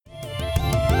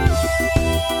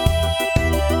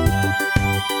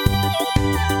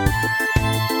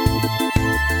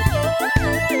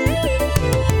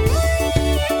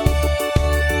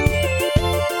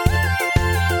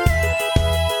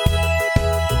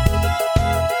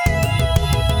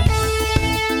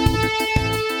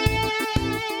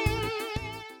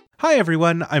Hi,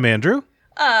 everyone. I'm Andrew.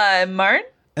 I'm Marn.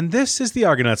 And this is the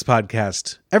Argonauts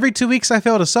podcast. Every 2 weeks, I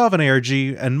fail to solve an ARG,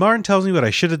 and Marn tells me what I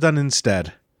should have done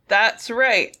instead. That's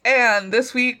right. And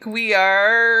this week, we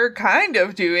are kind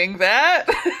of doing that.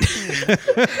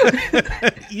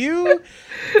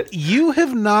 You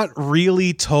have not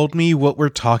really told me what we're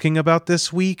talking about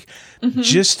this week,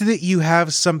 just that you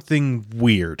have something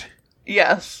weird.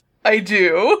 Yes, I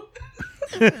do.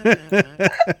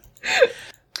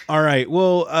 All right.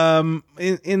 Well,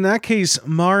 in that case,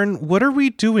 Marn, what are we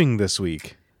doing this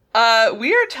week?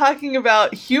 We are talking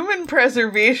about Human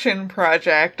Preservation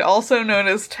Project, also known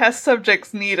as Test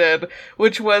Subjects Needed,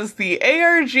 which was the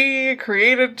ARG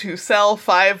created to sell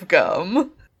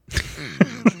 5-Gum.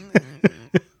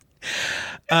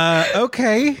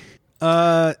 Okay.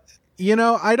 I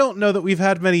don't know that we've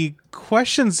had many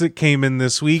questions that came in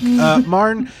this week.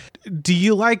 Marn, do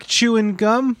you like chewing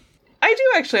gum? I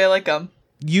do, actually. I like gum.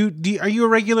 Are you a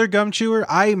regular gum chewer?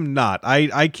 I'm not.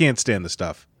 I can't stand the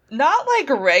stuff. Not like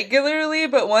regularly,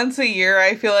 but once a year,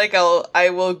 I feel like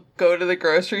I will go to the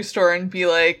grocery store and be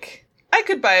like, I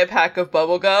could buy a pack of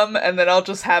bubble gum, and then I'll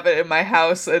just have it in my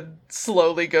house and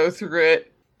slowly go through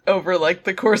it over like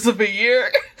the course of a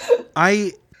year.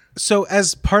 So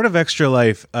as part of Extra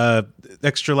Life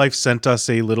sent us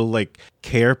a little like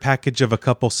care package of a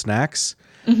couple snacks.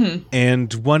 Mm-hmm.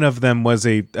 And one of them was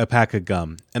a pack of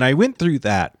gum. And I went through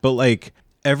that, but like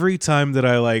every time that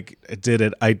I did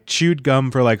it, I chewed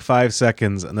gum for like 5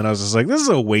 seconds, and then I was just like, this is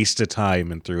a waste of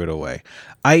time, and threw it away.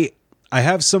 I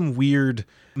have some weird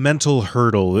mental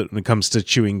hurdle when it comes to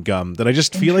chewing gum that I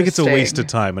just feel like it's a waste of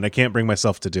time, and I can't bring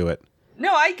myself to do it.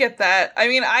 No, I get that. I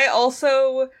mean, I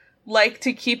also like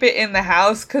to keep it in the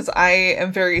house because I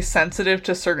am very sensitive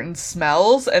to certain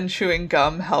smells, and chewing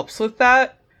gum helps with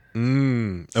that.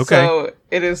 Okay. So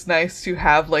it is nice to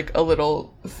have like a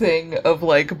little thing of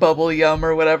like bubble yum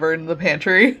or whatever in the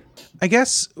pantry. I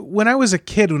guess when I was a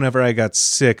kid, whenever I got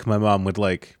sick, my mom would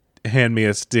like hand me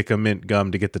a stick of mint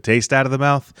gum to get the taste out of the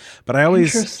mouth. But I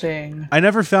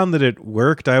never found that it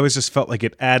worked. I always just felt like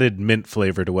it added mint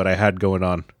flavor to what I had going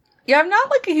on. Yeah, I'm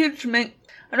not a huge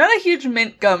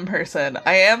mint gum person.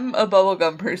 I am a bubble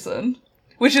gum person,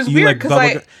 which is weird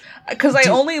because I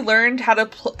only learned how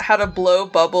to blow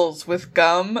bubbles with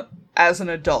gum as an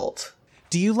adult.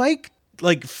 Do you like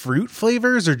fruit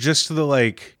flavors or just the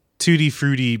like tutti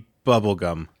fruity bubble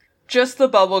gum? Just the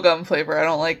bubble gum flavor. I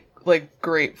don't like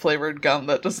grape flavored gum.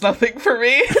 That does nothing for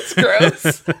me. It's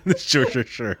gross.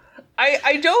 Sure.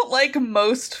 I don't like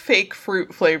most fake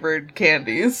fruit flavored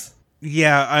candies.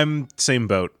 Yeah, I'm same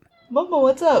boat. Momo,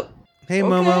 what's up? Hey,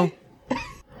 okay. Momo.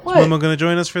 What? Is Momo gonna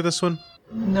join us for this one?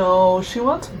 No, she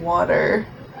wants water.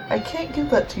 I can't give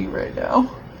that to you right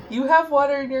now. You have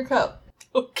water in your cup.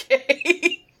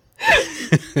 Okay.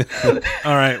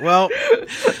 All right, well,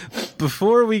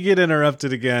 before we get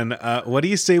interrupted again, what do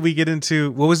you say we get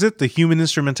into, what was it, the Human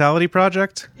Instrumentality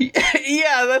Project?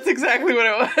 Yeah, that's exactly what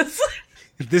it was.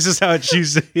 This is how it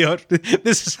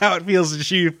this is how it feels to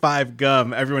chew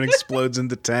 5-Gum. Everyone explodes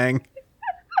into Tang.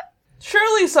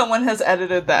 Surely someone has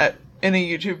edited that in a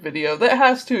YouTube video. That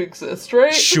has to exist,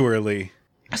 right? Surely.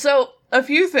 So, a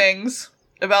few things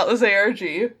about this ARG.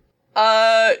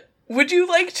 Would you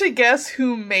like to guess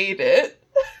who made it?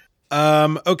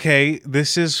 Okay,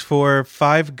 this is for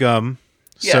 5-Gum.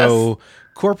 Yes. So,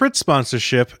 corporate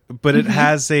sponsorship, but it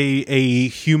has a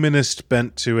humanist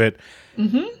bent to it.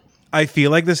 Mm-hmm. I feel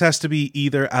like this has to be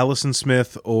either Allison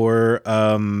Smith or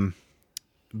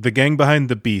the gang behind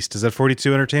the Beast. Is that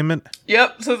 42 Entertainment?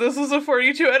 Yep, so this is a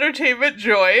 42 Entertainment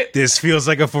joint. This feels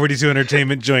like a 42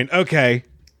 Entertainment joint. Okay.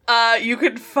 You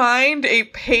could find a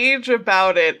page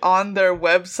about it on their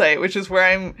website, which is where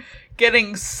I'm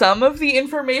getting some of the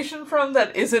information from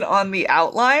that isn't on the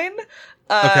outline.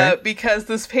 Okay. Because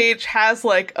this page has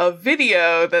like a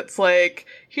video that's like,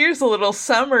 here's a little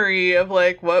summary of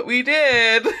like what we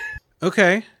did.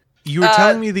 Okay. You were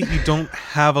telling me that you don't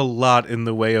have a lot in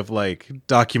the way of like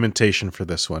documentation for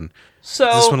this one. So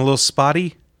is this one a little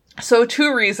spotty? So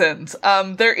 2 reasons.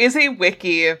 There is a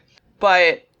wiki,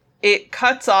 but it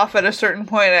cuts off at a certain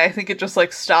point, and I think it just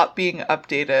like stopped being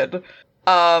updated.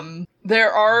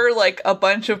 There are like a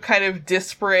bunch of kind of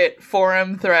disparate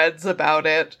forum threads about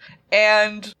it,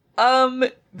 and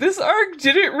this arc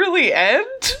didn't really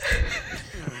end.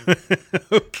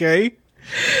 Okay.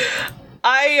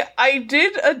 I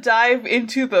did a dive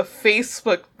into the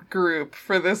Facebook group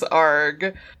for this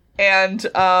ARG, and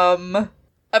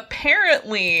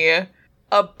apparently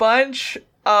a bunch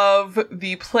of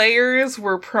the players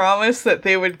were promised that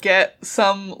they would get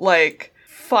some like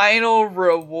final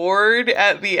reward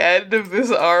at the end of this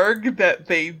ARG that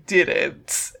they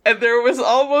didn't. and there was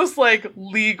almost like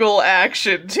legal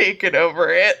action taken over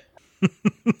it.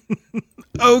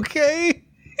 Okay.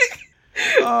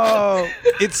 Oh,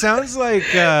 it sounds like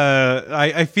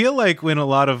I feel like when a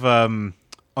lot of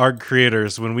ARG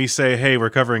creators, when we say, hey, we're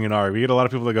covering an ARG, we get a lot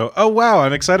of people that go, oh wow,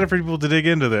 I'm excited for people to dig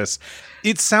into this.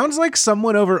 It sounds like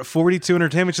someone over at 42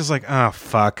 Entertainment's just like, oh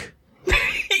fuck.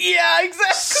 Yeah,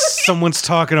 exactly. Someone's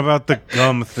talking about the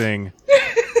gum thing.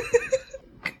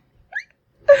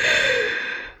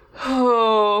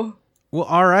 Oh. Well,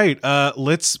 all right.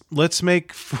 Let's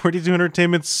make 42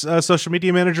 Entertainment's social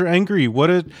media manager angry.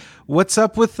 What's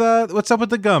up with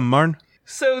the gum, Marn?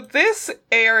 So this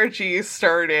ARG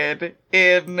started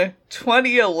in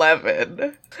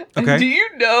 2011. Okay. Do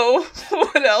you know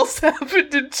what else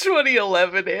happened in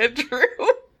 2011, Andrew?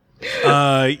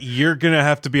 You're gonna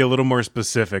have to be a little more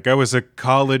specific. I was a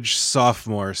college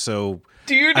sophomore, so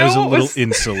Do you know I was a what little was,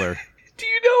 insular. Do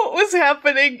you know what was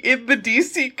happening in the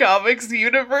DC Comics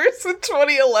universe in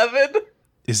 2011?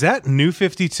 Is that New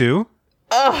 52?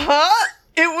 Uh-huh!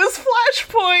 It was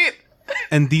Flashpoint!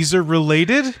 And these are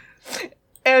related?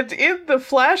 And in the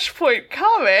Flashpoint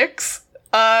comics,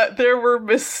 there were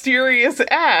mysterious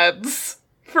ads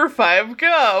for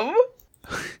 5-Gum.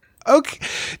 Okay.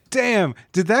 Damn.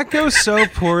 Did that go so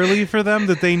poorly for them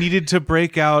that they needed to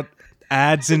break out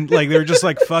ads and like they were just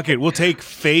like, fuck it, we'll take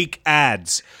fake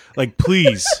ads. Like,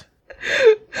 please.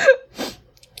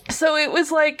 So it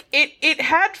was like it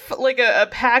had like a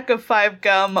pack of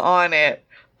 5-Gum on it.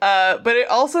 But it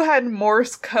also had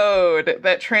Morse code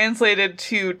that translated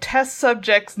to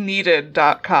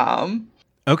testsubjectsneeded.com.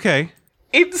 Okay.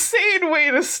 Insane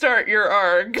way to start your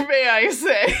ARG, may I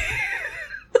say.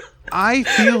 I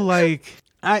feel like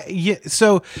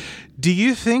so do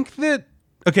you think that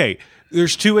okay,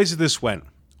 there's two ways that this went.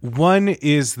 One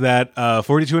is that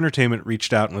 42 Entertainment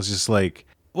reached out and was just like,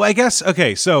 well, I guess,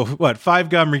 okay, so what,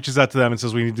 5-Gum reaches out to them and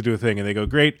says we need to do a thing, and they go,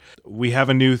 great, we have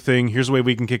a new thing, here's a way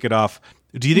we can kick it off.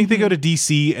 Do you think they go to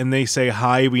DC and they say,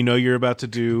 hi, we know you're about to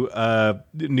do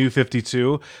New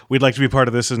 52, we'd like to be part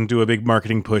of this and do a big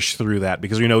marketing push through that,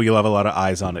 because we know you'll have a lot of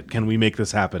eyes on it. Can we make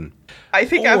this happen? I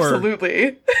think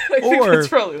absolutely. I think that's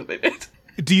probably what they did.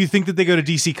 Do you think that they go to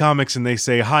DC Comics and they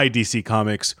say, hi, DC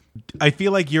Comics, I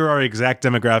feel like you're our exact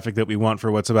demographic that we want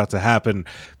for what's about to happen.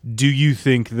 Do you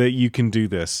think that you can do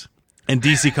this? And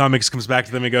DC Comics comes back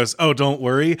to them and goes, oh, don't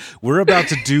worry. We're about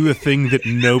to do a thing that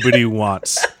nobody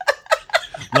wants.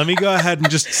 Let me go ahead and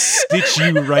just stitch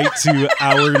you right to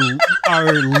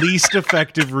our least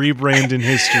effective rebrand in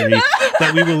history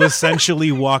that we will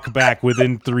essentially walk back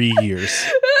within 3 years.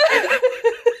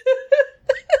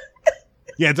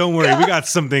 Yeah, don't worry. We got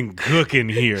something cooking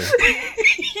here. Yeah,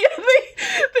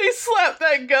 they slapped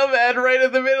that gum ad right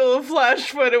in the middle of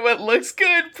Flashpoint and went, looks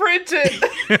good, print it.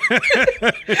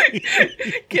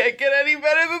 Can't get any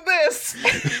better than this.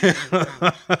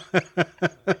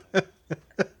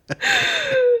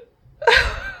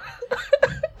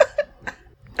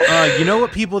 You know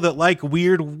what people that like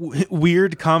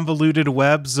weird convoluted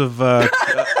webs of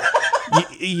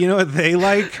you know what they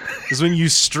like is when you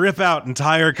strip out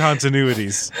entire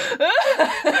continuities.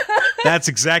 That's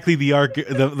exactly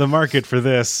the market for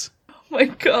this. Oh my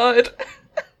god.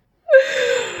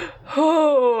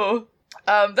 Oh.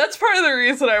 That's part of the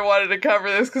reason I wanted to cover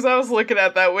this, because I was looking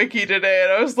at that wiki today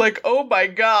and I was like, oh my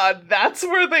god, that's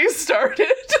where they started.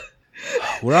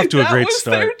 We're off to a great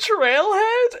start. That was their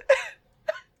trailhead?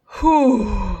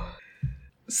 Whew.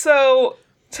 So,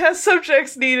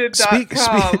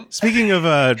 testsubjectsneeded.com. Speaking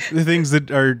of things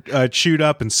that are chewed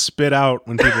up and spit out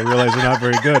when people realize they're not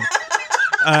very good,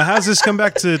 how's this come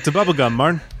back to bubblegum,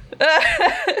 Marn?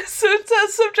 So,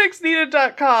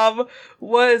 testsubjectsneeded.com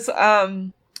was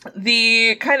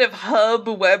the kind of hub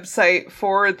website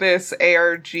for this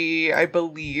ARG, I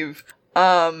believe.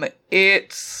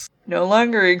 It no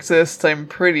longer exists, I'm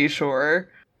pretty sure.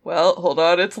 Well, hold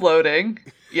on, it's loading.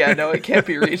 Yeah, no, it can't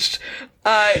be reached.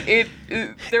 There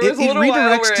was a little while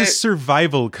where it redirects to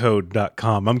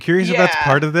survivalcode.com. I'm curious if that's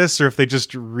part of this or if they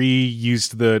just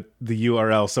reused the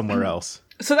URL somewhere else.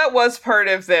 So that was part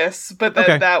of this, but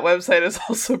then that website is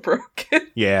also broken.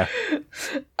 Yeah.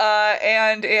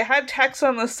 And it had text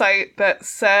on the site that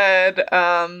said,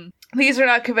 these are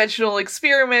not conventional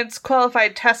experiments.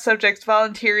 Qualified test subjects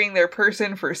volunteering their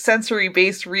person for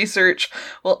sensory-based research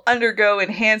will undergo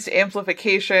enhanced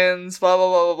amplifications, blah, blah,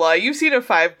 blah, blah, blah. You've seen a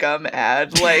 5-Gum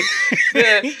ad. Like,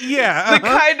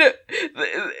 the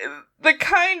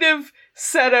kind of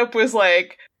setup was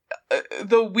like,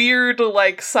 the weird,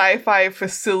 like, sci-fi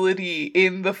facility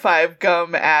in the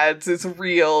 5-Gum ads is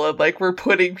real, and, like, we're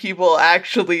putting people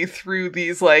actually through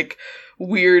these, like,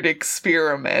 weird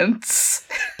experiments.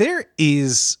 There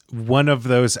is one of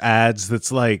those ads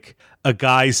that's like a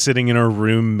guy sitting in a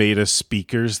room made of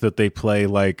speakers that they play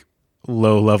like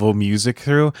low-level music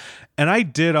through. And I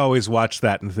did always watch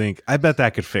that and think, I bet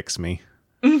that could fix me.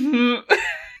 Mm-hmm.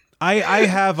 I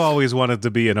have always wanted to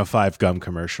be in a 5-Gum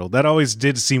commercial. That always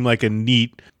did seem like a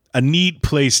neat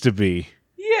place to be.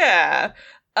 Yeah.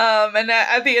 And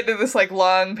at the end of this like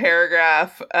long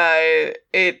paragraph,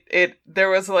 there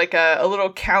was like a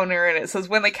little counter, and it says,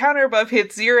 when the counter above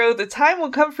hits 0, the time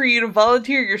will come for you to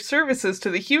volunteer your services to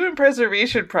the Human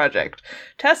Preservation Project.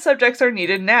 Test subjects are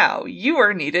needed now. You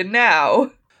are needed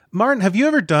now. Martin, have you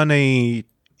ever done a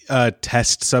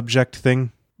test subject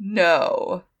thing?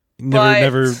 No.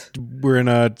 Never were in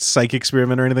a psych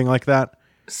experiment or anything like that?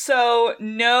 So,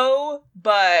 no,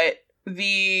 but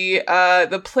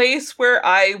the place where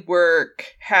I work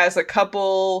has a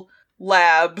couple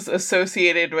labs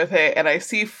associated with it, and I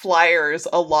see flyers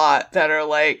a lot that are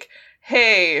like,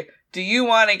 hey, do you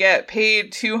want to get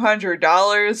paid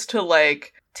 $200 to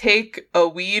like take a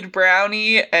weed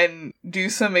brownie and do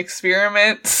some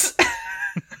experiments?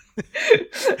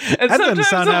 That doesn't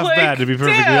sound half bad, to be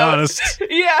perfectly honest.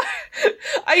 Yeah.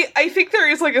 I think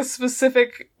there is like a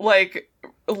specific like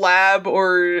lab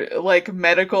or like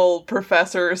medical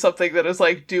professor or something that is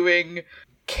like doing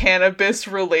cannabis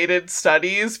related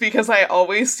studies, because I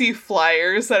always see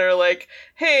flyers that are like,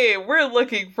 hey, we're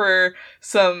looking for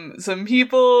some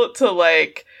people to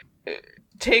like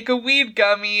take a weed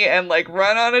gummy and like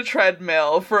run on a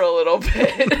treadmill for a little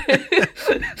bit.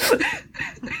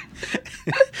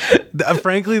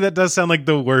 Frankly, that does sound like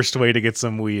the worst way to get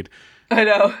some weed. I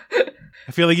know.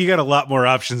 I feel like you got a lot more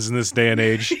options in this day and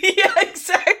age. Yeah,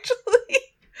 exactly.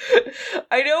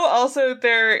 I know also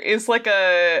there is like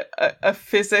a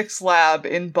physics lab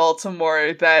in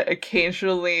Baltimore that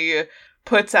occasionally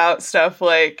puts out stuff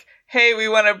like, hey, we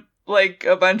want to like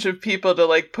a bunch of people to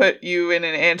like put you in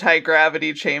an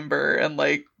anti-gravity chamber and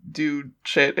like do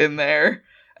shit in there.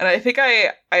 And I think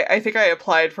I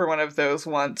applied for one of those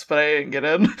once, but I didn't get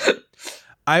in.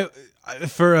 I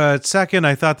for a second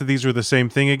I thought that these were the same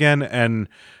thing again, and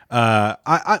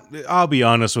I'll be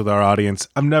honest with our audience.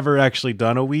 I've never actually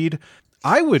done a weed.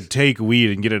 I would take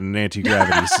weed and get it in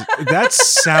anti-gravity. That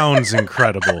sounds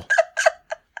incredible.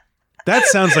 That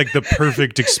sounds like the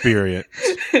perfect experience.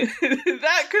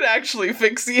 That could actually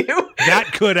fix you.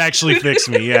 That could actually fix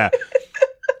me, yeah.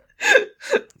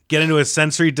 Get into a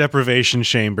sensory deprivation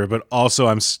chamber, but also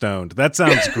I'm stoned. That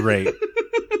sounds great.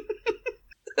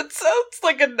 That sounds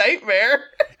like a nightmare.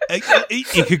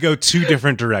 It could go two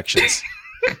different directions.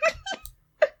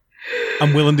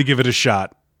 I'm willing to give it a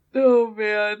shot. Oh,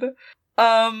 man.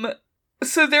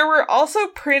 So there were also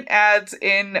print ads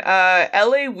in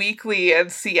LA Weekly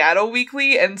and Seattle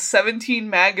Weekly and 17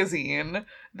 Magazine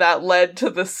that led to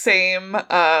the same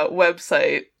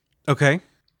website. Okay.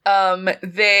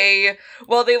 They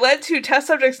led to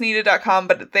testsubjectsneeded.com,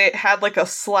 but they had like a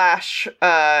slash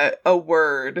a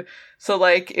word. So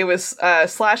like it was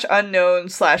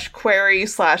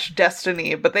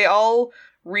 /unknown/query/destiny, but they all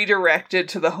redirected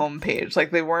to the homepage.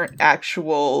 Like they weren't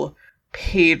actual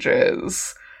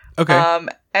pages. Okay.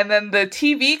 And then the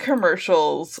TV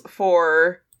commercials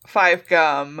for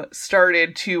 5-Gum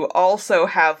started to also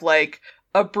have like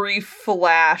a brief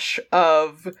flash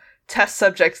of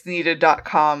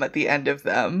testsubjectsneeded.com at the end of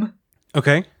them.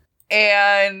 Okay.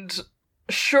 And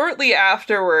shortly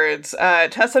afterwards,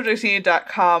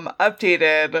 testsubjectsneeded.com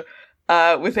updated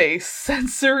with a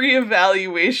sensory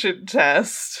evaluation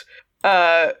test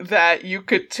that you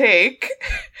could take,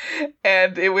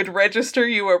 and it would register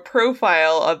you a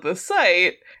profile on the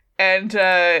site, and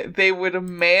they would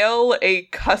mail a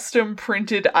custom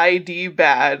printed ID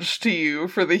badge to you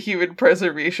for the Human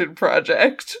Preservation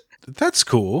Project. That's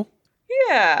cool.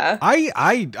 Yeah.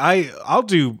 I'll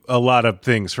do a lot of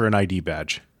things for an ID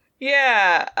badge.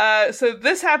 Yeah. So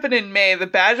this happened in May. The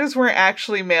badges weren't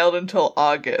actually mailed until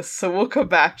August, so we'll come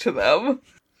back to them.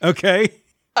 Okay.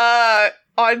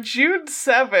 On June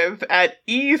 7th at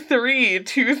E3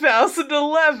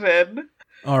 2011.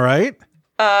 All right.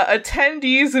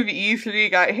 Attendees of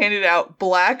E3 got handed out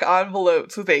black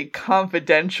envelopes with a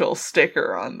confidential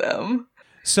sticker on them.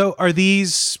 So are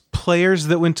these players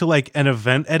that went to like an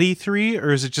event at E3,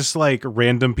 or is it just like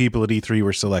random people at E3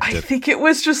 were selected? I think it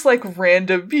was just like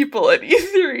random people at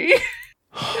E3.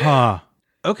 Huh.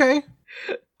 Okay.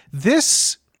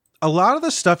 A lot of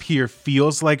the stuff here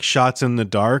feels like shots in the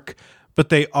dark, but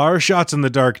they are shots in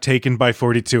the dark taken by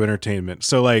 42 Entertainment.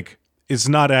 So like it's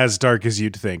not as dark as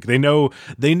you'd think. They know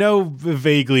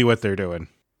vaguely what they're doing.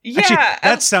 Yeah, actually,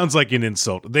 that sounds like an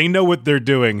insult. They know what they're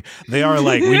doing. They are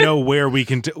like, we know where we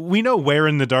know where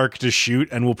in the dark to shoot,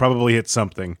 and we'll probably hit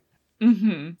something.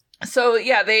 Mm-hmm. So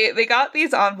yeah, they got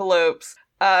these envelopes.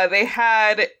 They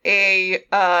had a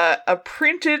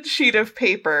printed sheet of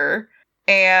paper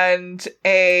and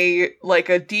a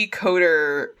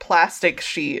decoder plastic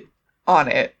sheet on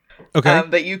it. Okay.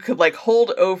 That you could like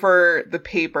hold over the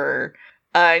paper.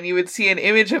 And you would see an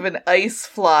image of an ice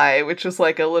fly, which is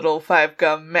like a little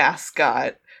 5-Gum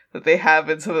mascot that they have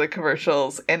in some of the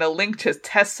commercials, and a link to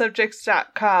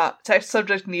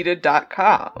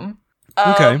testsubjectneeded.com.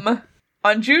 Okay.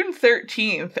 On June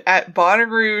 13th at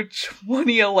Bonnaroo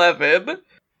 2011,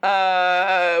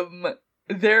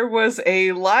 there was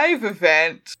a live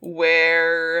event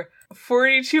where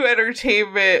 42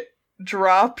 Entertainment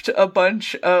dropped a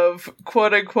bunch of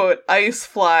quote-unquote ice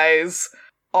flies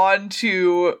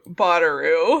onto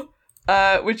Bonnaroo,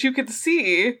 which you could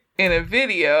see in a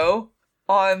video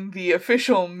on the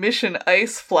official Mission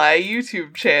Icefly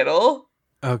YouTube channel.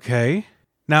 Okay.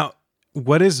 Now,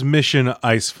 what is Mission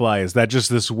Icefly? Is that just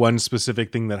this one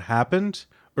specific thing that happened?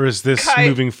 Or is this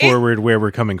moving forward where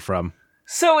we're coming from?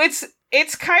 So it's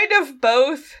kind of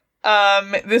both.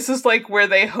 This is like where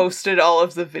they hosted all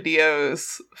of the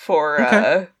videos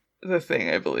for the thing,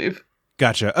 I believe.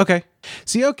 Gotcha. Okay.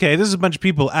 See, this is a bunch of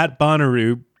people at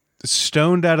Bonnaroo,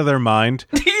 stoned out of their mind.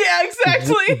 Yeah,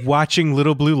 exactly. Watching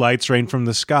little blue lights rain from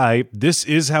the sky. This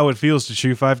is how it feels to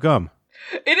chew 5-Gum.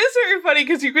 It is very funny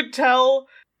because you could tell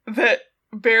that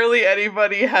barely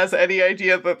anybody has any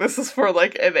idea that this is for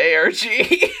like an ARG.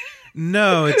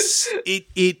 No,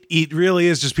 it really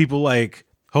is just people like,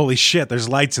 holy shit, there's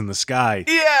lights in the sky.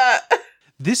 Yeah.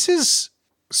 This is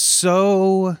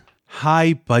so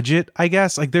high budget, I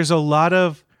guess. Like there's a lot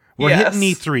of hitting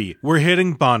E3, we're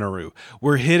hitting Bonnaroo,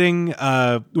 we're hitting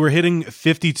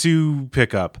 52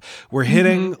 pickup, we're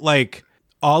hitting like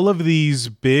all of these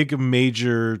big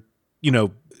major,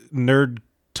 nerd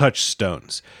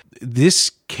touchstones.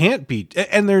 This can't be,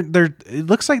 and they're it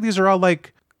looks like these are all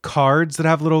like cards that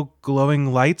have little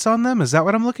glowing lights on them. Is that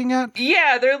what I'm looking at?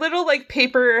 Yeah, they're little like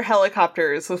paper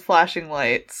helicopters with flashing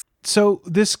lights. So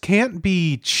this can't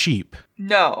be cheap.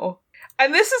 No.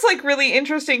 And this is like really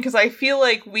interesting because I feel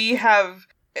like we have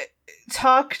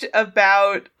talked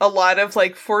about a lot of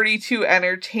like 42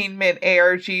 Entertainment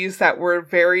ARGs that were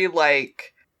very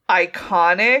like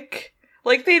iconic.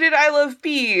 Like they did I Love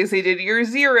Bees, they did Year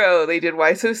Zero, they did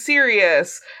Why So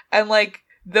Serious, and like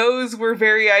those were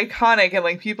very iconic and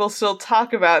like people still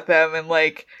talk about them and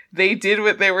like they did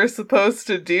what they were supposed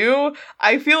to do.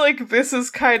 I feel like this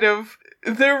is kind of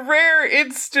the rare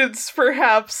instance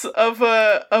perhaps of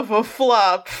a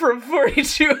flop from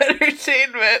 42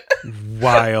 Entertainment.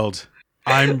 Wild.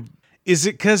 Is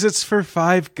it because it's for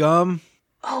 5-Gum?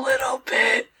 A little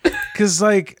bit. Because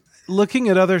like looking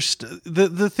at other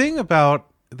the thing about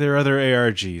their other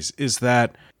ARGs is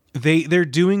that they're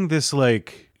doing this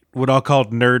like what I'll call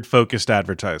nerd focused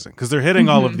advertising because they're hitting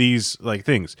all of these like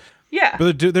things. Yeah.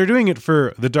 But they're doing it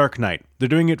for The Dark Knight. They're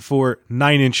doing it for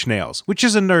Nine Inch Nails, which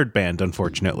is a nerd band,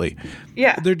 unfortunately.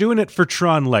 Yeah. They're doing it for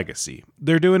Tron Legacy.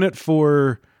 They're doing it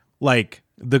for, like,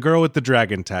 The Girl with the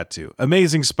Dragon Tattoo,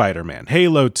 Amazing Spider-Man,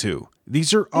 Halo 2.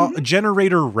 These are all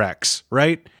Generator Rex,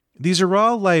 right? These are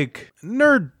all, like,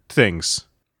 nerd things.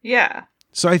 Yeah.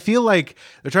 So I feel like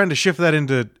they're trying to shift that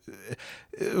into...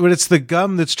 But it's the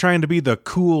gum that's trying to be the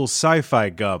cool sci-fi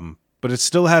gum, but it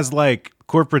still has, like...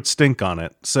 corporate stink on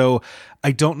it. So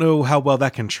I don't know how well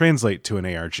that can translate to an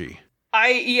ARG.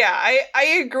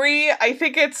 I agree. I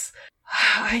think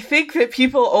that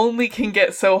people only can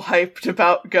get so hyped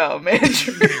about gum,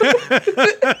 Andrew.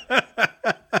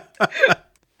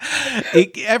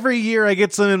 Every year I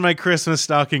get some in my Christmas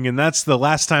stocking and that's the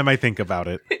last time I think about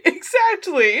it.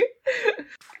 Exactly.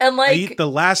 And like I eat the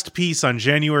last piece on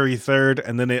January 3rd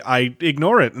and then I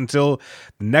ignore it until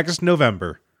next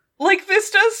November. Like, this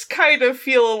does kind of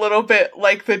feel a little bit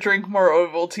like the Drink More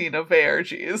Ovaltine of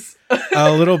ARGs.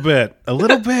 A little bit.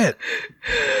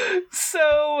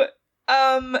 So,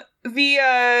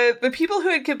 the people who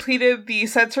had completed the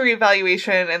sensory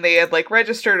evaluation and they had, like,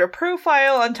 registered a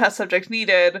profile on Test Subjects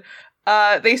Needed,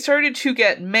 they started to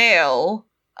get mail,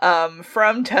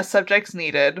 from Test Subjects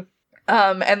Needed.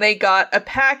 And they got a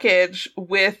package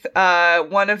with,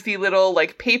 one of the little,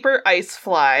 like, paper ice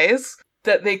flies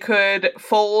that they could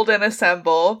fold and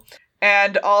assemble,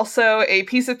 and also a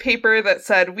piece of paper that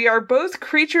said, "We are both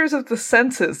creatures of the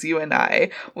senses, you and I.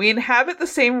 We inhabit the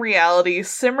same reality,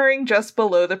 simmering just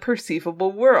below the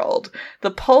perceivable world.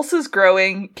 The pulse is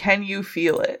growing. Can you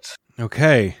feel it?"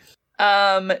 Okay.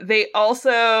 They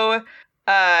also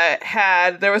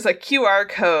there was a QR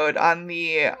code on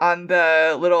the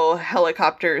little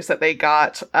helicopters that they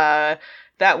got,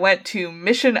 that went to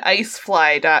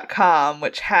missionicefly.com,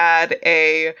 which had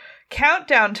a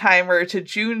countdown timer to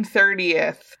June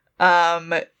 30th,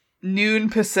 noon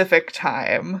Pacific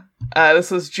time. This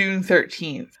was June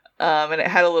 13th. And it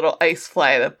had a little ice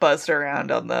fly that buzzed around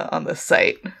on the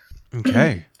site.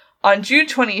 Okay. On June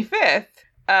 25th,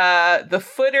 the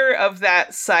footer of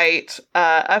that site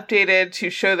updated to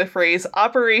show the phrase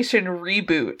Operation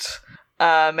Reboot.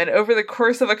 And over the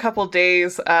course of a couple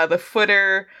days, the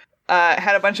footer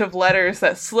had a bunch of letters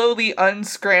that slowly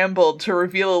unscrambled to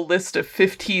reveal a list of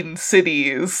 15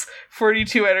 cities.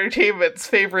 42 Entertainment's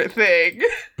favorite thing.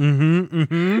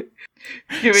 Giving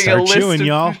Start a list chewing, of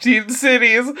y'all. 15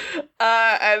 cities.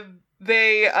 And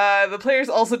the players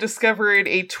also discovered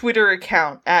a Twitter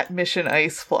account at Mission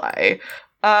Icefly.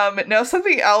 Now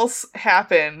something else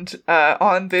happened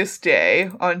on this day,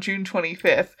 on June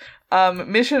 25th.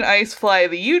 Mission Icefly,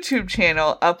 the YouTube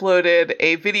channel, uploaded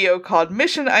a video called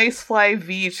Mission Icefly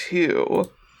V2.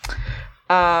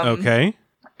 Okay.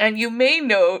 And you may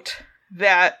note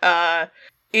that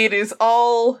it is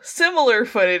all similar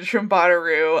footage from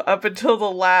Bonnaroo up until the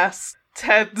last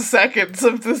 10 seconds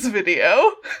of this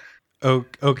video.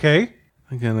 Okay.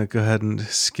 I'm gonna go ahead and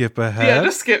skip ahead. Yeah,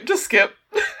 just skip.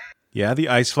 Yeah, the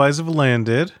ice flies have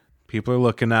landed. People are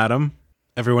looking at them.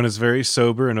 Everyone is very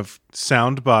sober and of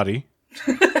sound body.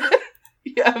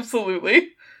 Yeah,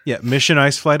 absolutely. Yeah,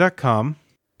 missionicefly.com.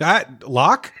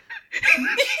 Locke?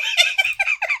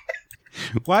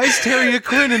 Why is Terry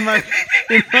Quinn in my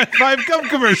 5 Gum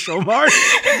commercial, Mark?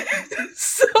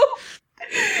 So,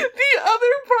 the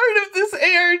other part of this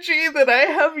ARG that I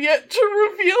have yet to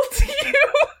reveal to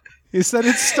you is that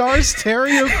it stars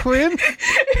Terry O'Quinn? is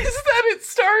that it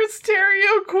stars Terry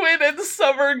O'Quinn and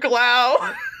Summer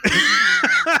Glau.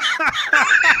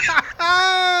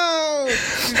 Oh!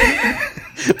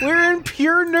 We're in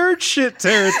pure nerd shit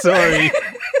territory.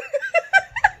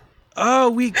 Oh,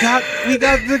 we got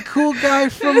the cool guy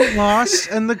from Lost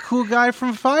and the cool guy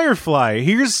from Firefly.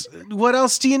 Here's what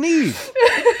else do you need?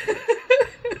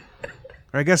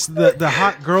 Or I guess the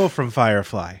hot girl from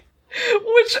Firefly.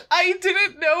 Which I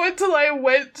didn't know until I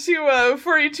went to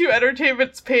 42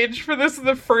 Entertainment's page for this, and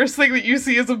the first thing that you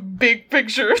see is a big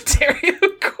picture of Terry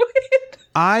O'Quinn.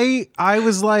 I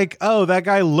was like, oh, that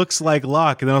guy looks like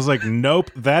Locke. And then I was like,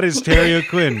 nope, that is Terry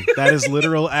O'Quinn. That is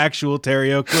literal, actual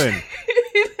Terry O'Quinn.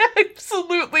 It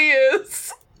absolutely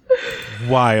is.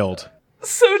 Wild.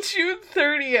 So June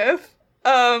 30th,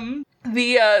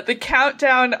 the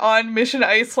countdown on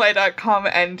missionicefly.com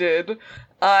ended.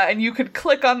 And you could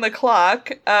click on the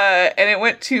clock, and it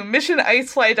went to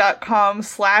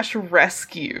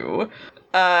missionicefly.com/rescue,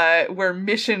 where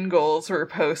mission goals were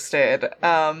posted.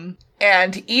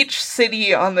 And each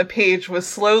city on the page was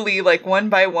slowly, like, one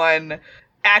by one,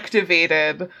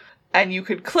 activated, and you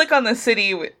could click on the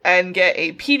city and get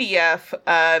a PDF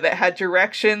that had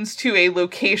directions to a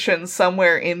location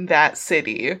somewhere in that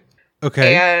city.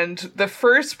 Okay. And the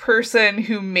first person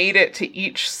who made it to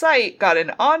each site got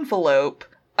an envelope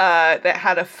that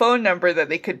had a phone number that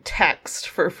they could text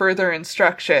for further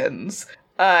instructions.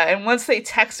 And once they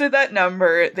texted that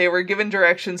number, they were given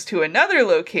directions to another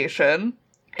location.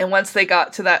 And once they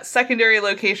got to that secondary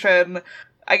location,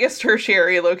 I guess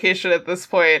tertiary location at this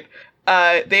point,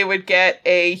 they would get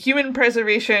a Human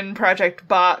Preservation Project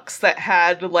box that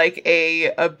had, like,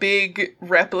 a big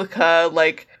replica,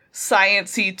 like,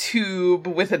 science-y tube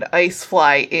with an ice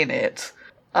fly in it.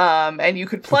 And you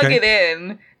could plug it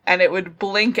in, and it would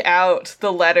blink out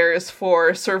the letters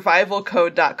for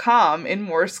survivalcode.com in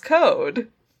Morse code.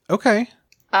 Okay.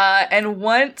 And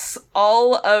once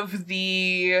all of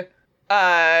the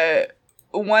ice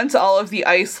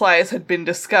flies had been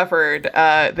discovered,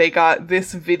 they got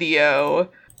this video,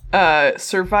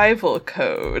 survival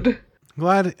code.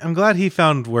 I'm glad he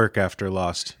found work after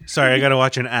Lost. Sorry, I gotta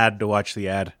watch an ad to watch the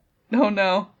ad. Oh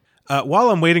no. While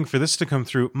I'm waiting for this to come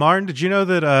through, Martin, did you know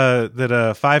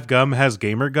that 5 Gum has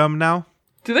Gamer Gum now?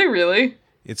 Do they really?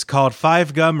 It's called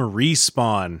 5 Gum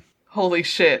Respawn. Holy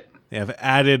shit. They have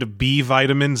added B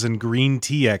vitamins and green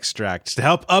tea extracts to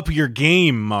help up your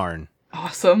game, Marn.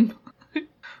 Awesome.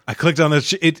 I clicked on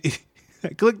the I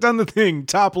clicked on the thing,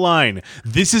 top line.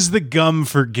 This is the gum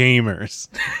for gamers.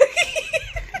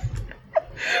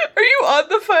 Are you on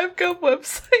the 5 Gum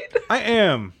website? I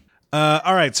am.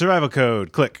 All right, survival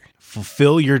code. Click.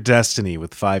 Fulfill your destiny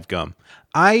with 5 Gum.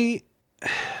 I'm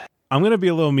going to be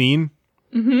a little mean.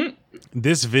 Mm-hmm.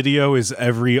 This video is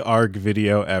every ARG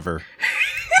video ever. It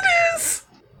is.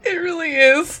 It really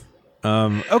is.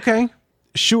 Okay.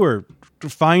 Sure.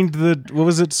 Find what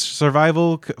was it?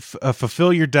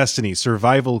 Fulfill your destiny.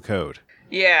 Survival code.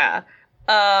 Yeah.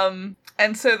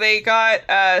 And so they got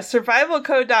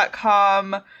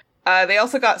survivalcode.com. They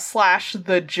also got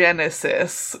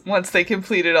 /the once they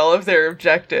completed all of their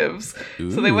objectives.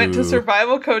 Ooh. So they went to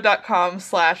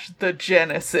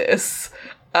survivalcode.com/the.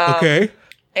 Okay.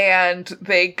 And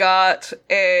they got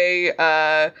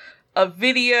a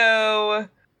video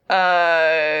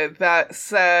that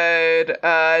said,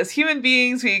 as human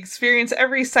beings, we experience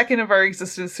every second of our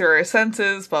existence through our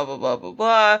senses, blah, blah, blah, blah,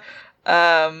 blah.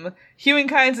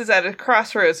 Humankind is at a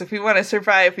crossroads. If we want to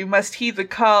survive, we must heed the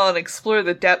call and explore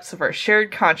the depths of our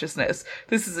shared consciousness.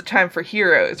 This is a time for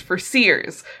heroes, for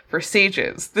seers, for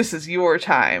sages. This is your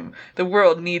time. The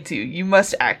world needs you. You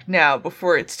must act now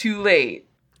before it's too late.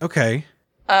 Okay.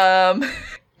 And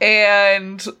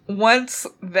once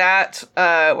that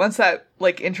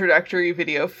like introductory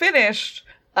video finished,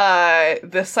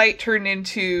 the site turned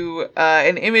into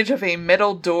an image of a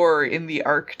metal door in the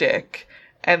Arctic,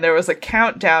 and there was a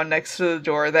countdown next to the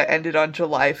door that ended on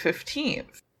July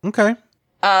 15th. Okay.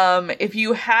 If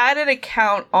you had an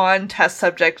account on Test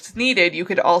Subjects Needed, you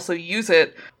could also use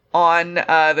it on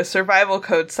the Survival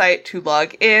Code site to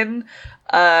log in.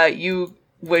 You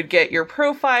would get your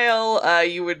profile,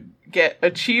 you would get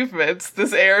achievements.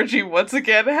 This ARG once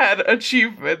again had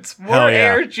achievements. More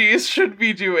ARGs should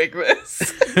be doing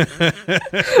this.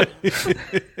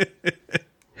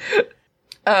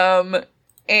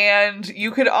 And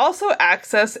you could also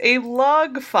access a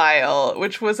log file,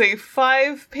 which was a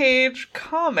 5-page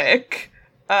comic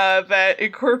that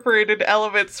incorporated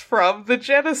elements from the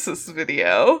Genesis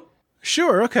video.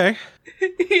 Sure, okay.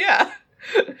 Yeah.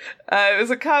 It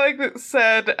was a comic that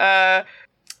said,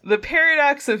 the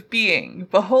paradox of being,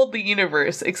 behold the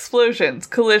universe, explosions,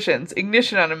 collisions,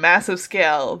 ignition on a massive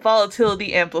scale,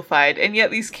 volatility amplified, and yet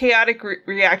these chaotic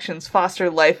reactions foster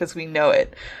life as we know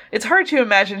it. It's hard to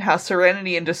imagine how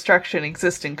serenity and destruction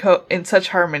exist in such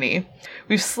harmony.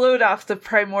 We've slowed off the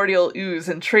primordial ooze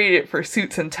and traded it for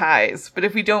suits and ties, but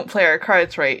if we don't play our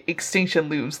cards right, extinction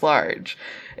looms large.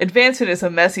 Advancement is a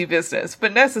messy business,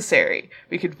 but necessary.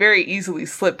 We could very easily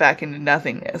slip back into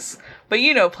nothingness. But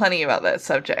you know plenty about that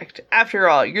subject. After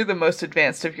all, you're the most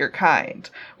advanced of your kind.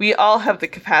 We all have the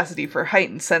capacity for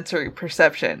heightened sensory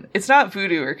perception. It's not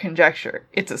voodoo or conjecture.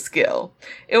 It's a skill.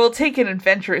 It will take an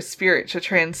adventurous spirit to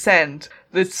transcend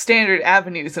the standard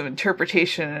avenues of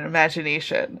interpretation and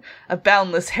imagination. A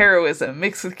boundless heroism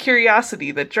mixed with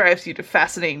curiosity that drives you to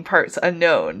fascinating parts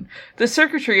unknown. The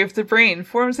circuitry of the brain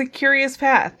forms a curious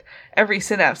path. Every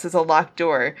synapse is a locked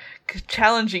door,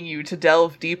 challenging you to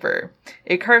delve deeper.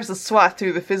 It carves a swath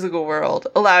through the physical world,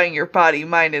 allowing your body,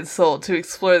 mind, and soul to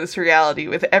explore this reality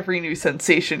with every new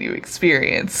sensation you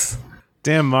experience.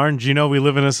 Damn, Martin, do you know we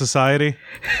live in a society?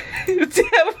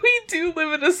 Damn, we do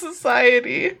live in a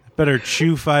society. Better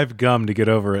chew 5 gum to get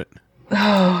over it.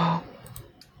 Oh.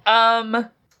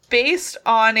 Based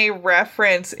on a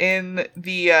reference in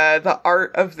the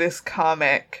art of this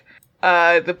comic,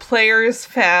 the players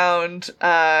found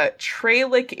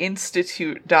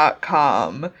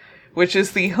TreylickInstitute.com, which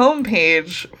is the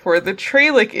homepage for the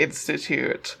Treylick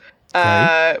Institute,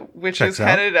 which Checks is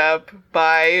headed up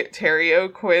by Terry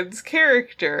O'Quinn's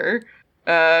character,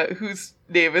 whose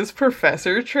name is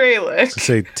Professor Treylick.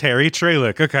 Say Terry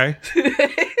Treylick, okay.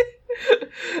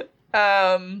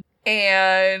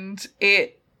 And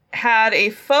it had a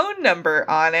phone number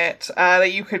on it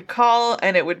that you could call,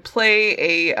 and it would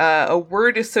play a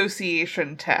word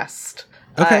association test.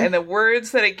 Okay. And the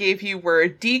words that it gave you were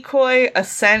decoy,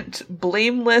 assent,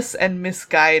 blameless, and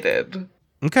misguided.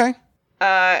 Okay.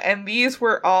 And these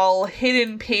were all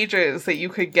hidden pages that you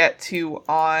could get to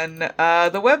on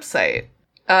the website.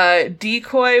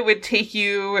 Decoy would take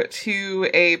you to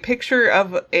a picture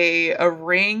of a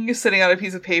ring sitting on a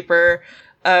piece of paper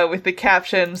with the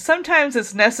caption, "Sometimes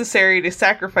it's necessary to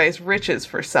sacrifice riches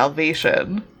for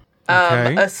salvation."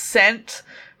 Okay. Assent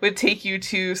would take you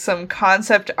to some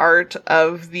concept art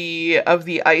of the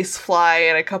ice fly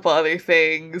and a couple other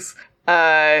things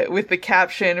with the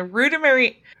caption,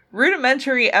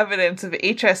 rudimentary evidence of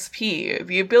HSP,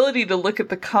 the ability to look at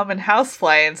the common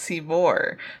housefly and see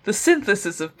more, the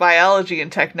synthesis of biology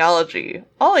and technology,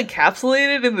 all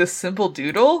encapsulated in this simple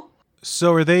doodle.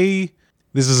 So are they...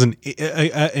 This is an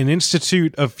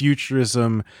institute of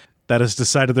futurism that has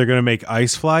decided they're going to make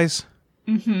ice flies?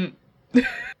 Mm-hmm.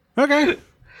 Okay.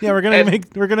 Yeah, we're gonna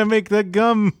make the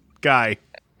gum guy.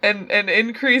 And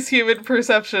increase human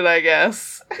perception, I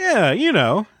guess. Yeah, you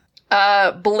know.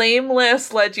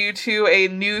 Blameless led you to a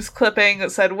news clipping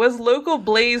that said, was local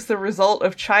blaze the result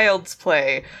of child's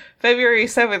play? February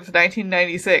 7th,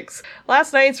 1996.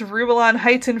 Last night's Rubilon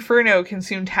Heights Inferno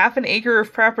consumed half an acre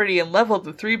of property and leveled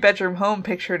the 3-bedroom home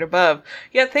pictured above,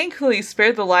 yet thankfully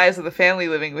spared the lives of the family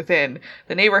living within.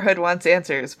 The neighborhood wants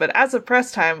answers, but as of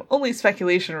press time, only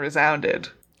speculation resounded.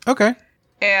 Okay.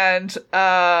 And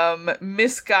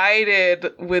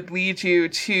Misguided would lead you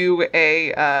to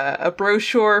a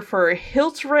brochure for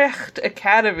Hiltrecht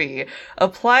Academy,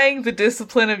 applying the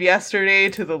discipline of yesterday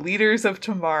to the leaders of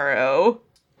tomorrow.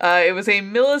 It was a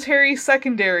military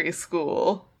secondary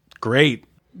school. Great.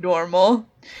 Normal.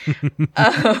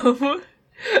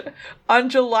 On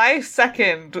July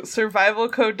 2nd,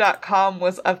 survivalcode.com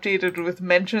was updated with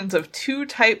mentions of 2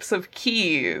 types of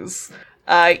keys.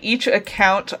 Each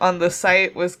account on the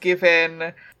site was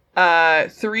given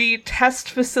 3 test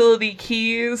facility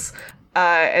keys,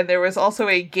 and there was also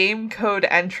a game code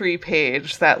entry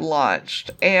page that launched.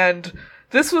 And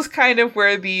this was kind of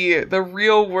where the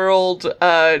real world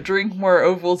drink more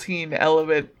Ovaltine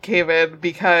element came in,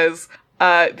 because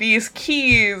these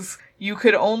keys you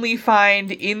could only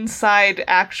find inside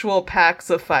actual packs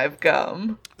of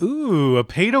 5-gum. Ooh, a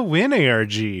pay-to-win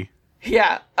ARG.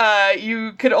 Yeah,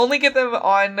 you could only get them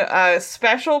on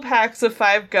special packs of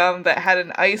 5-gum that had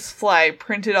an ice fly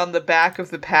printed on the back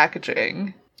of the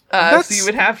packaging. So you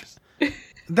would have...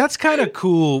 That's kind of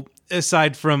cool,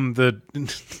 aside from the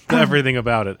everything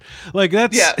about it. Like,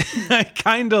 that's... Yeah. I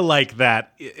kind of like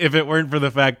that, if it weren't for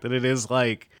the fact that it is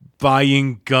like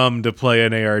buying gum to play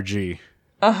an ARG.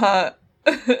 Uh-huh.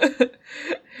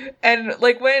 And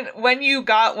like when you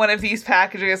got one of these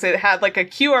packages, it had like a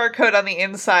QR code on the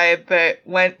inside that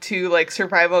went to like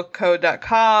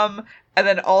survivalcode.com, and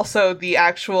then also the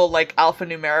actual like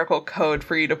alphanumerical code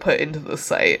for you to put into the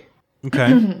site.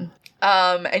 Okay.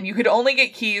 And you could only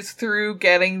get keys through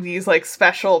getting these like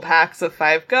special packs of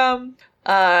 5-gum.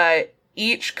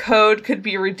 Each code could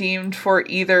be redeemed for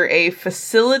either a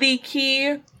facility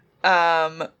key,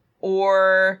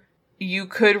 or you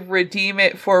could redeem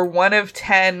it for one of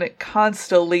 10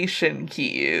 constellation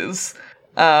keys,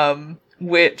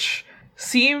 which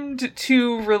seemed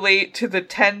to relate to the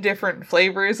 10 different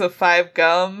flavors of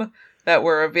 5-gum that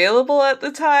were available at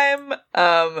the time.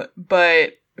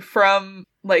 But from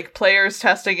like players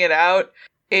testing it out,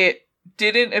 it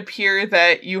didn't appear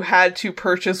that you had to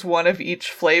purchase one of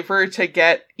each flavor to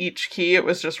get each key. It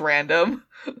was just random.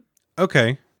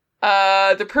 Okay.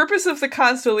 The purpose of the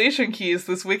constellation keys,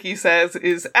 this wiki says,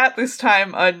 is at this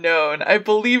time unknown. I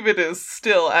believe it is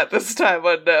still at this time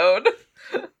unknown.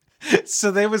 So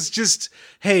there was just,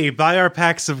 hey, buy our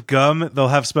packs of gum. They'll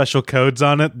have special codes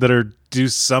on it that are do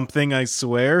something, I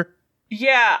swear.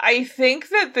 Yeah, I think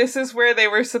that this is where they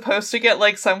were supposed to get,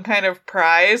 like, some kind of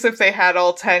prize if they had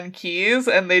all 10 keys,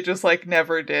 and they just, like,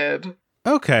 never did.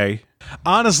 Okay.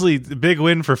 Honestly, big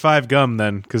win for 5-gum,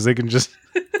 then, because they can just...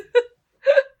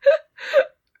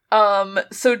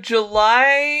 So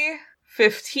July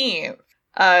 15th,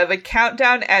 the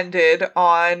countdown ended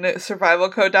on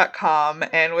survivalcode.com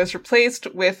and was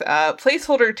replaced with a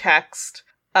placeholder text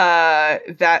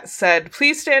that said,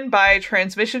 please stand by,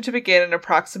 transmission to begin in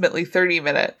approximately 30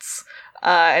 minutes.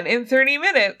 And in 30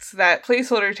 minutes, that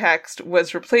placeholder text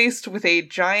was replaced with a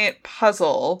giant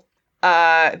puzzle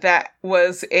that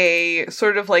was a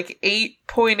sort of like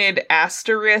 8-pointed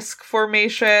asterisk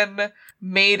formation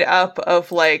made up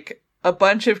of like a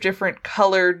bunch of different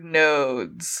colored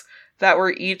nodes that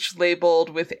were each labeled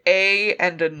with A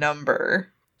and a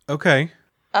number. Okay.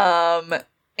 And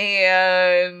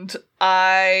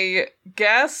I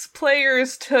guess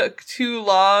players took too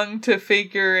long to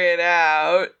figure it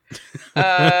out.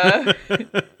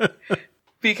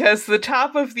 Because the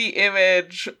top of the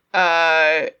image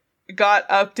got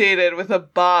updated with a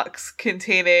box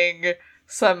containing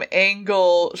some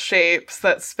angle shapes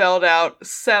that spelled out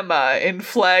SEMA in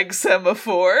flag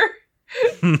semaphore.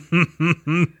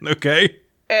 Okay.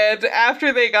 And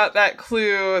after they got that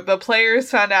clue, the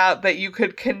players found out that you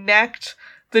could connect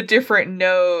the different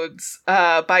nodes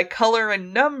by color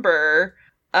and number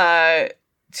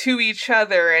to each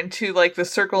other and to like the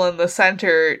circle in the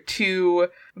center to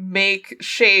make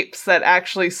shapes that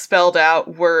actually spelled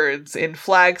out words in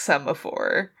flag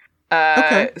semaphore.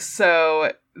 Okay.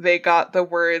 So they got the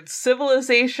words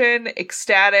civilization,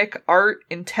 ecstatic, art,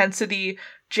 intensity,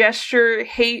 gesture,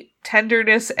 hate,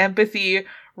 tenderness, empathy,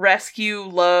 rescue,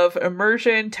 love,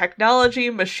 immersion, technology,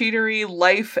 machinery,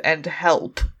 life, and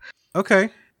help. Okay.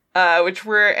 Which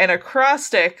were an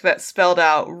acrostic that spelled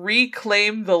out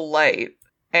reclaim the light.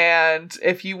 And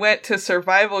if you went to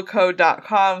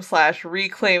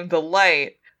survivalcode.com/reclaim the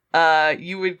light,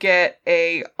 you would get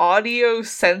a audio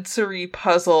sensory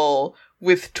puzzle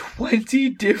with 20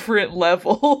 different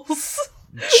levels.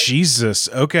 Jesus,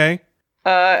 okay.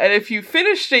 And if you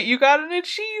finished it, you got an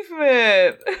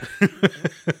achievement.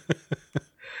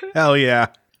 Hell yeah.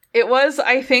 It was,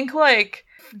 I think, like,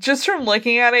 just from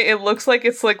looking at it, it looks like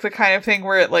it's like the kind of thing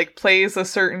where it like plays a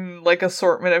certain like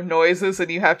assortment of noises and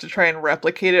you have to try and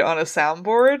replicate it on a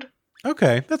soundboard.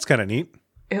 Okay, that's kind of neat.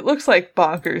 It looks like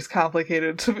bonkers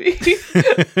complicated to me.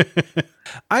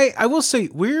 I will say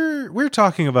we're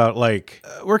talking about like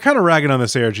we're kind of ragging on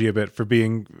this ARG a bit for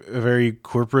being a very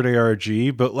corporate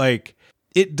ARG, but like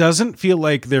it doesn't feel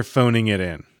like they're phoning it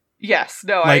in. Yes,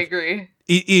 no, like, I agree.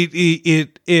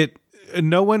 It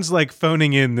no one's like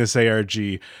phoning in this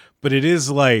ARG, but it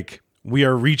is like we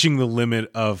are reaching the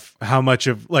limit of how much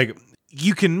of like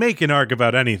you can make an arc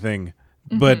about anything,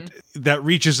 but that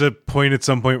reaches a point at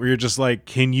some point where you're just like,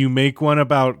 can you make one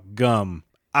about gum?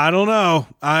 I don't know.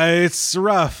 It's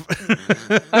rough.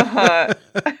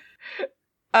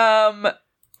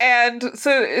 And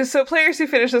so players who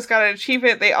finished this got an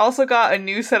achievement. They also got a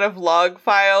new set of log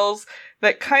files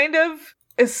that kind of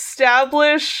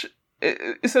establish.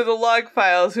 So the log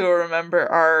files, who will remember,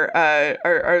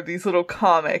 are these little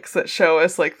comics that show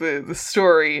us like the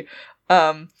story.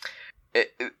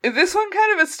 This one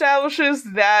kind of establishes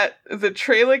that the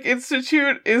Tralick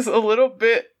Institute is a little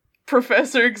bit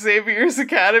Professor Xavier's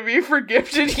Academy for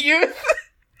Gifted Youth.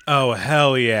 Oh,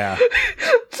 hell yeah.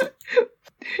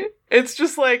 It's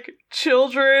just like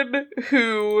children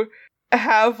who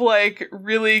have like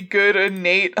really good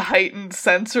innate heightened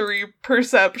sensory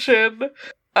perception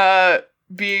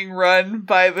being run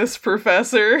by this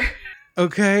professor.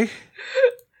 Okay.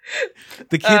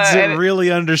 The kids that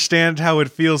really understand how it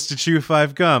feels to chew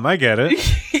 5 gum. I get it.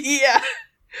 Yeah.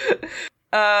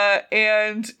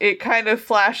 And it kind of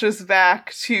flashes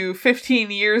back to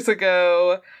 15 years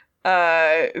ago.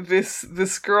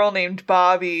 This girl named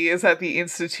Bobby is at the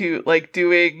Institute, like,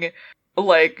 doing,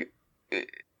 like,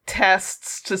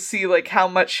 tests to see, like, how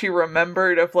much she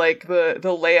remembered of, like,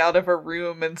 the layout of a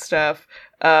room and stuff.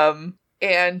 And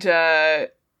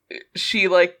she,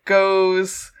 like,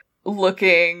 goes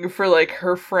looking for, like,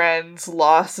 her friend's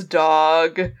lost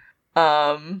dog,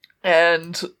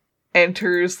 and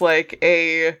enters, like,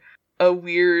 a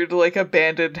weird, like,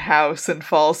 abandoned house and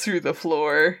falls through the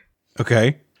floor.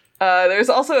 Okay. There's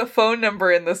also a phone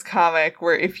number in this comic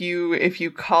where if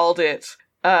you called it,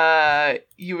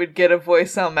 you would get a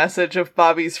voicemail message of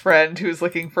Bobby's friend who's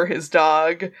looking for his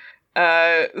dog,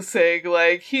 saying,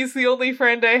 like, he's the only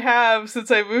friend I have since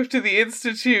I moved to the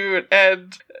Institute,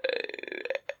 and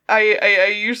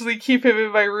I usually keep him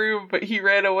in my room, but he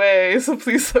ran away, so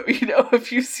please let me know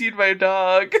if you've seen my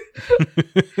dog.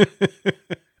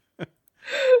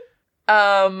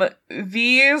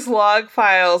 These log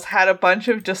files had a bunch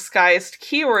of disguised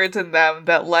keywords in them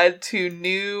that led to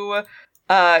new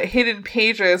hidden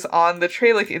pages on the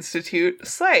Tralick Institute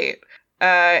site.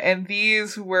 And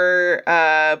these were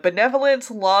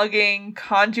Benevolence, Logging,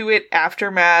 Conduit,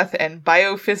 Aftermath, and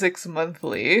Biophysics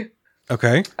Monthly.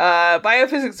 Okay.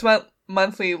 Biophysics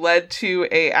Monthly led to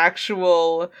a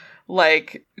actual,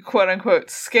 like, quote-unquote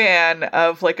scan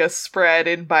of, like, a spread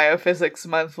in Biophysics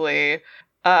Monthly,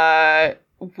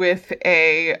 with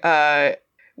a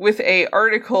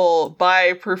article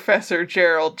by Professor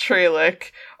Gerald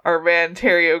Tralick, our man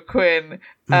Terry O'Quinn,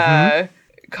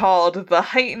 called The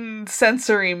Heightened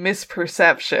Sensory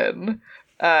Misperception,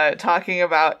 talking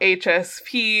about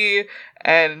HSP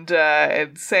and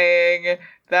saying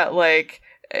that, like,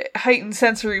 heightened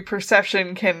sensory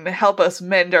perception can help us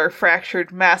mend our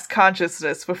fractured mass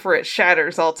consciousness before it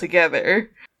shatters altogether.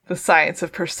 The science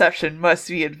of perception must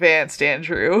be advanced,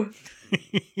 Andrew.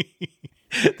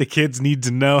 The kids need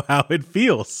to know how it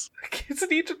feels. The kids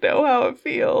need to know how it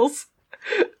feels.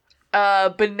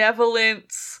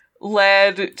 Benevolence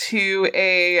led to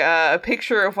a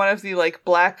picture of one of the, like,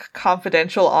 black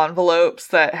confidential envelopes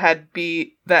that had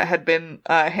been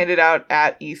handed out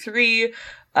at E3,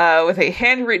 with a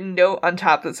handwritten note on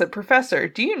top that said, "Professor,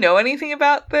 do you know anything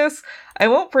about this? I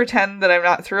won't pretend that I'm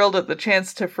not thrilled at the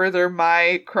chance to further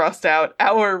my, crossed out,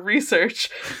 our research,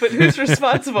 but who's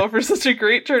responsible for such a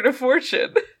great turn of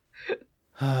fortune?"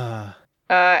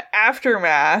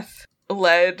 Aftermath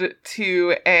led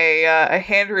to a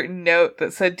handwritten note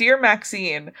that said, "Dear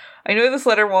Maxine, I know this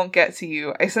letter won't get to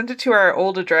you. I sent it to our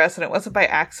old address and it wasn't by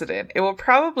accident. It will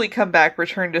probably come back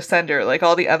returned to sender like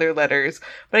all the other letters,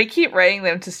 but I keep writing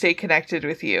them to stay connected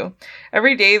with you.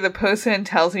 Every day the postman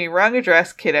tells me, 'Wrong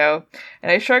address, kiddo,'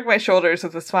 and I shrug my shoulders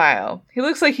with a smile. He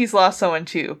looks like he's lost someone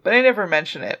too, but I never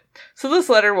mention it. So this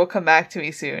letter will come back to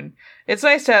me soon. It's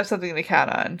nice to have something to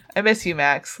count on. I miss you,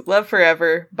 Max. Love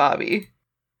forever, Bobby.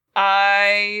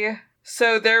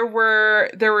 So there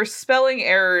were spelling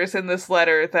errors in this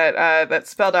letter that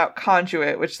spelled out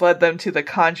conduit, which led them to the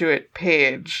conduit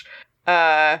page,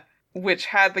 which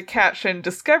had the caption,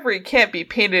 "Discovery can't be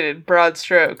painted in broad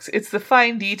strokes. It's the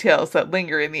fine details that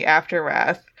linger in the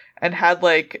aftermath," and had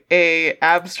like a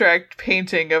abstract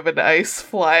painting of an ice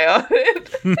fly on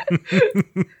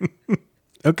it.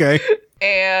 Okay.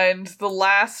 And the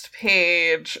last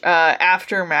page,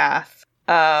 aftermath,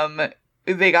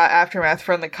 they got aftermath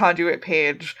from the conduit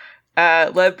page,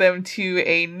 led them to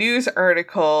a news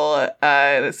article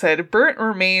that said, "Burnt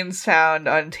remains found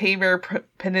on Tamir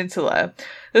Peninsula.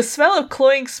 The smell of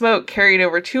cloying smoke carried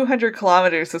over 200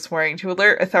 kilometers this morning to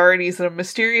alert authorities that a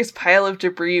mysterious pile of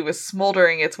debris was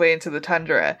smoldering its way into the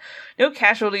tundra. No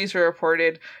casualties were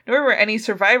reported, nor were any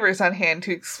survivors on hand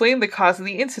to explain the cause of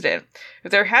the incident.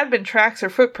 If there had been tracks or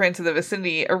footprints in the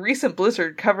vicinity, a recent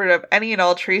blizzard covered up any and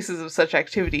all traces of such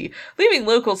activity, leaving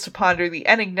locals to ponder the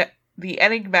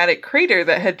enigmatic crater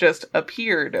that had just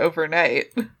appeared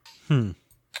overnight."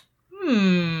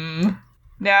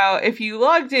 Now, if you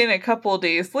logged in a couple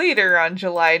days later on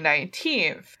July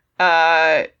 19th,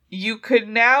 you could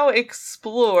now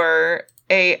explore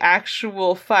a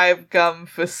actual Five Gum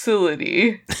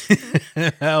facility.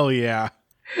 Hell yeah.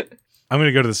 I'm going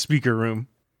to go to the speaker room.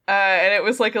 And it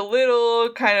was like a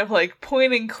little kind of like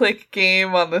point and click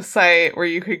game on the site where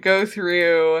you could go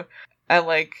through and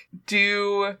like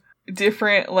do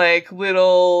different like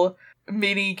little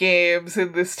mini games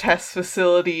in this test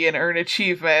facility and earn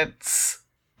achievements.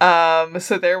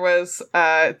 So there was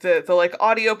the like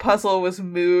audio puzzle was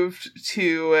moved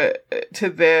to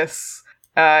this,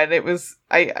 and it was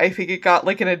I think it got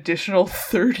like an additional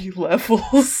 30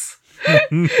 levels.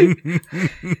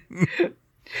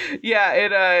 Yeah,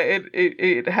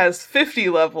 it has 50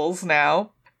 levels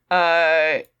now.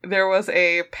 There was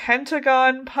a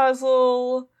pentagon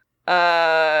puzzle,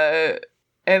 and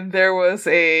there was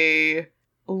a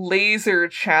laser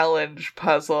challenge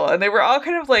puzzle, and they were all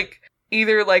kind of like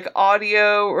either like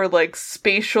audio or like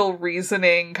spatial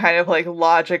reasoning kind of like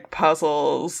logic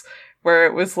puzzles, where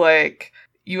it was like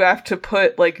you have to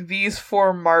put like these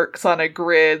 4 marks on a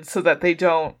grid so that they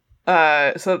don't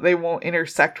so that they won't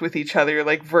intersect with each other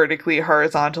like vertically,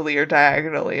 horizontally, or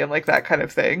diagonally, and like that kind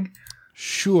of thing.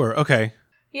 Sure. Okay.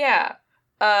 Yeah.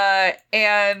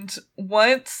 And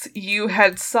once you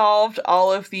had solved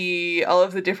all of the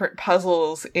different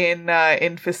puzzles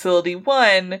in Facility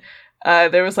 1,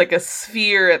 there was like a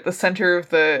sphere at the center of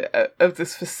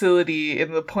this facility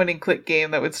in the point and click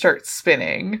game that would start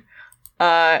spinning.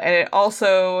 And it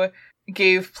also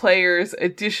gave players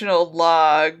additional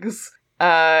logs.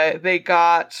 They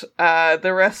got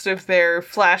the rest of their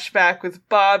flashback with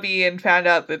Bobby and found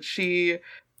out that she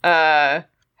had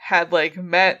like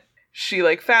she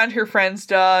like found her friend's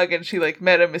dog, and she like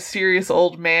met a mysterious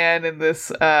old man in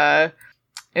this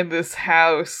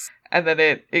house. And then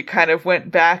it kind of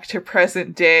went back to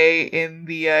present day in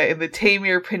the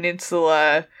Tamir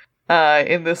Peninsula,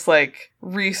 in this like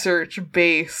research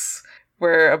base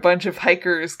where a bunch of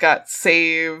hikers got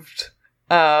saved.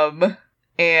 And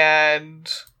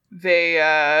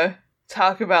they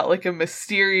talk about like a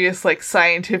mysterious like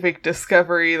scientific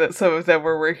discovery that some of them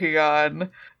were working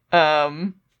on.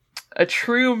 A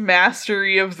true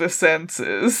mastery of the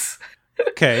senses.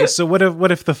 Okay, so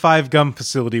what if the Five Gum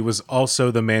facility was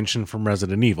also the mansion from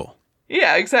Resident Evil?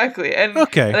 Yeah, exactly. And,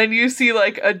 okay. And then you see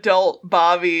like adult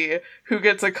Bobby who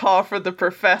gets a call from the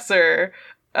professor,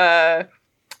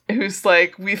 who's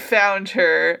like, "We found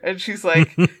her," and she's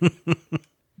like,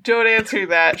 "Don't answer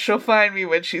that. She'll find me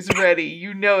when she's ready.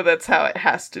 You know that's how it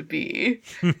has to be."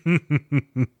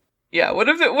 Yeah, what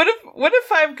if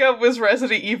Five Gum was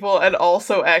Resident Evil and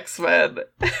also X-Men?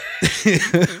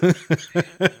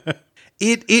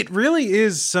 It really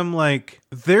is some like,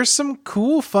 there's some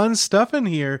cool fun stuff in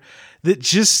here that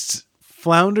just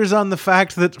flounders on the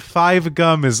fact that Five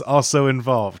Gum is also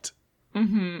involved.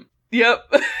 Mm-hmm.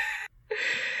 Yep.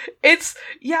 It's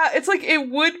like it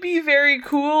would be very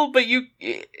cool, but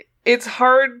it's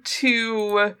hard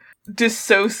to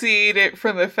dissociate it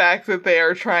from the fact that they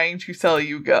are trying to sell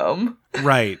you gum.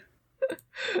 Right.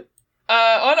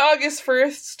 On August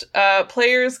 1st,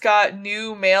 players got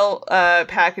new mail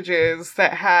packages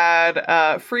that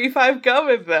had free Five Gum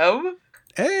in them.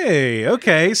 Hey,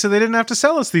 okay, so they didn't have to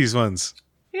sell us these ones.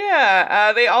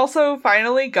 Yeah, they also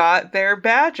finally got their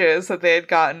badges that they had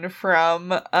gotten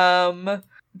from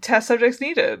Test Subjects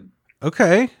Needed.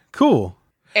 Okay, cool.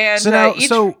 And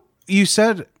you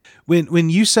said when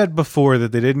you said before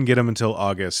that they didn't get them until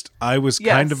August, I was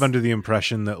kind of under the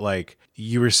impression that like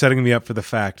you were setting me up for the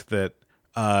fact that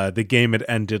the game had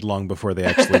ended long before they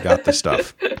actually got the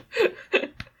stuff.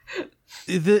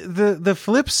 The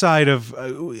flip side of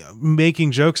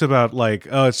making jokes about like,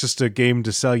 oh, it's just a game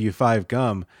to sell you 5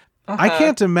 gum. I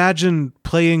can't imagine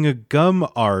playing a gum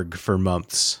ARG for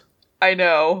months. I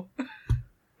know.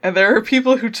 And there are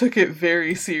people who took it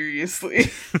very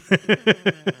seriously.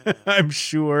 I'm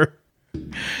sure.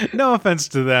 No offense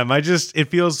to them. It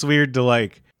feels weird to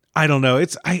like, I don't know.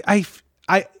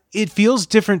 It feels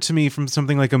different to me from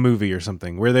something like a movie or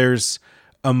something where there's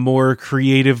a more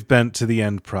creative bent to the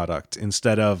end product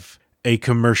instead of a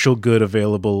commercial good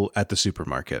available at the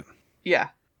supermarket. Yeah.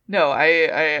 No,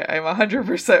 I'm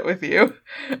 100% with you.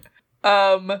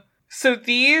 So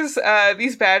these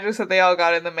badges that they all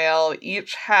got in the mail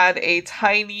each had a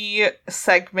tiny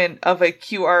segment of a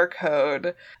QR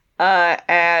code,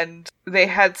 and they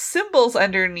had symbols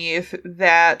underneath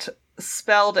that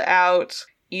spelled out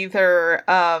either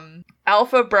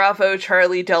Alpha, Bravo,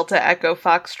 Charlie, Delta, Echo,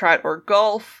 Foxtrot, or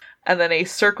Golf, and then a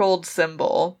circled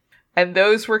symbol. And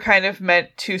those were kind of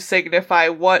meant to signify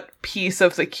what piece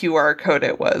of the QR code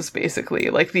it was, basically,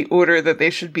 like the order that they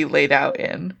should be laid out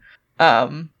in.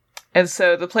 And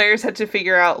so the players had to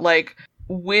figure out, like,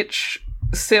 which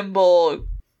symbol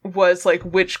was, like,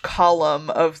 which column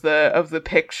of the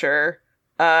picture.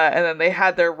 And then they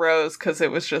had their rows because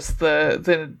it was just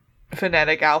the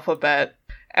phonetic alphabet.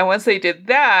 And once they did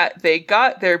that, they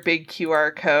got their big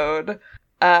QR code,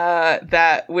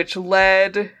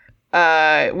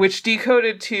 which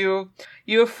decoded to,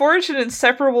 you have forged an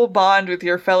inseparable bond with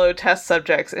your fellow test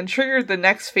subjects and triggered the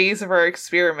next phase of our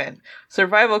experiment.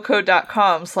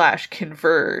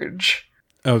 Survivalcode.com/converge.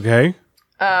 Okay.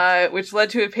 Which led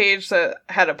to a page that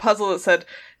had a puzzle that said,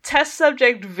 test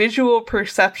subject visual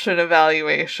perception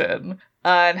evaluation,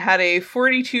 and had a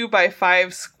 42 by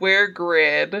 5 square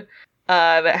grid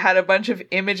that had a bunch of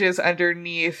images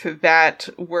underneath that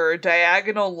were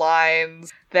diagonal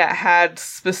lines that had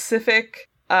specific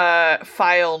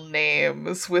file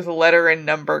names with letter and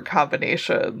number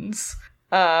combinations.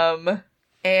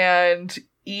 And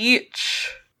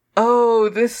each... Oh,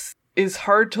 this is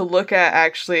hard to look at,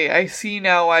 actually. I see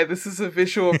now why this is a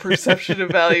visual perception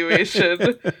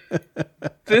evaluation.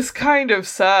 This kind of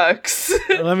sucks.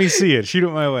 Let me see it. Shoot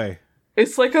it my way.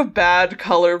 It's like a bad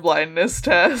color blindness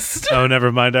test. Oh,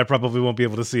 never mind. I probably won't be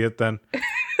able to see it then.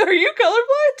 Are you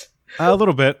colorblind? A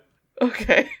little bit.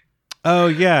 Okay. Oh,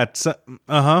 yeah. It's,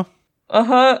 uh-huh.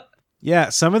 Uh-huh. Yeah,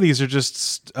 some of these are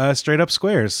just straight up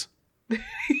squares.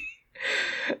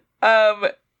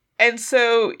 And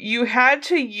so you had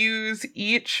to use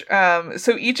each...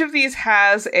 so each of these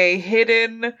has a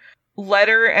hidden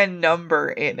letter and number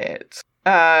in it.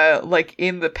 Like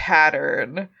in the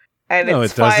pattern. And no,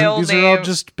 its it doesn't. File These name... are all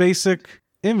just basic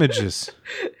images.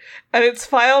 And its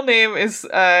file name is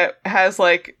has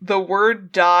like the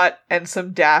word dot and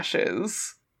some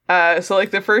dashes. So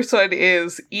like the first one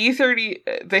is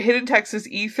E30. The hidden text is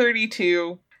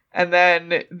E32, and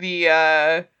then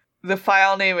the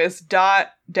file name is dot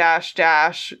dash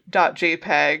dash dot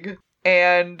JPEG.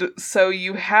 And so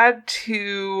you had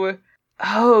to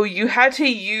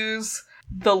use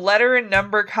the letter and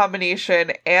number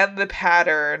combination and the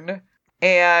pattern,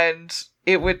 and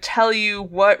it would tell you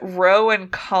what row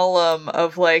and column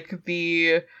of like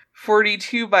the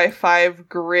 42 by 5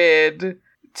 grid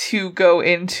to go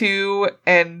into,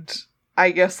 and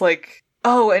I guess like,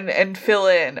 and fill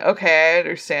in. Okay, I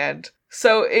understand.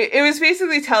 So it was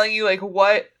basically telling you like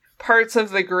what parts of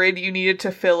the grid you needed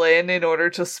to fill in order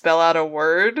to spell out a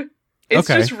word. It's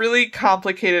just really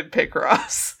complicated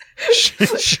Picross.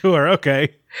 Sure,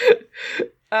 okay.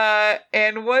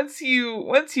 And once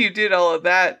you did all of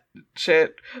that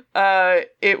shit,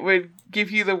 it would give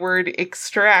you the word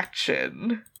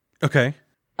extraction. Okay.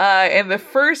 And the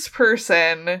first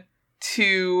person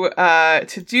to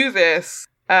do this,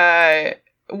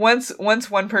 once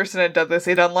one person had done this,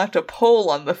 it unlocked a poll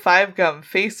on the 5GUM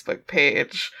Facebook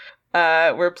page,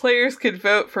 where players could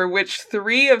vote for which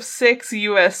 3 of 6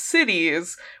 U.S.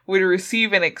 cities would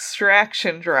receive an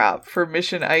extraction drop for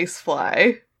Mission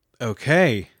Icefly.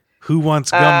 Okay. Who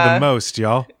wants gum the most,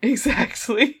 y'all?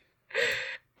 Exactly.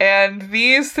 And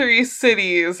these 3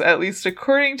 cities, at least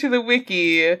according to the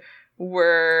wiki,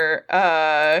 were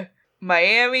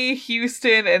Miami,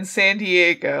 Houston, and San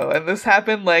Diego. And this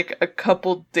happened like a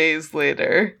couple days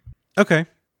later. Okay.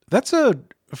 That's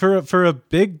for a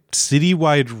big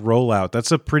citywide rollout,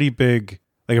 that's a pretty big,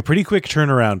 like a pretty quick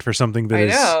turnaround for something that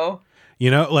is... I know.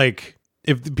 You know, like,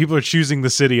 if people are choosing the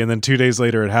city and then 2 days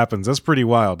later it happens, that's pretty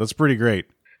wild. That's pretty great.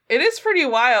 It is pretty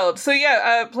wild. So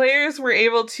yeah, players were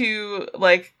able to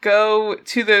like go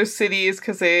to those cities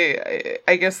because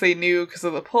I guess they knew because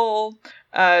of the poll.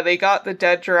 They got the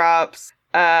dead drops,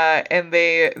 and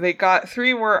they got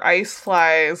 3 more ice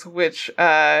flies, which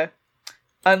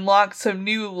unlocked some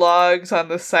new logs on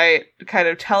the site, kind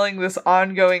of telling this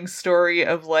ongoing story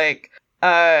of like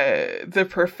the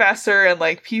professor and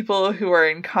like people who are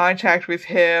in contact with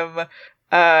him.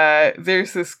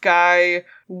 There's this guy,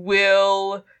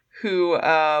 Will, who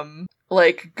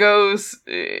like goes,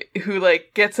 who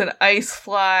like gets an ice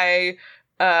fly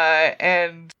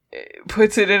and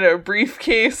puts it in a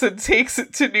briefcase and takes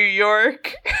it to New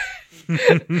York.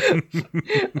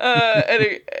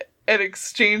 And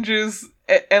exchanges,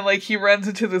 and like he runs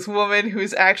into this woman who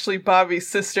is actually Bobby's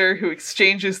sister, who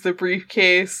exchanges the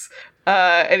briefcase.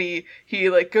 And he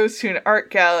like goes to an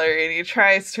art gallery and he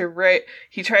tries to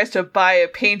buy a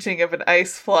painting of an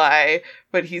ice fly,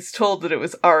 but he's told that it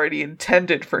was already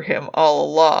intended for him all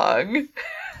along.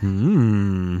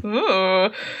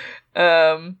 Ooh.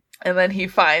 And then he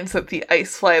finds that the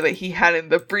ice fly that he had in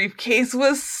the briefcase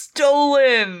was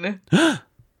stolen.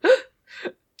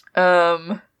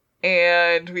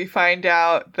 And we find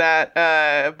out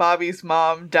that Bobby's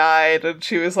mom died and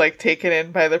she was like taken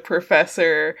in by the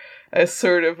professor as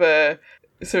sort of a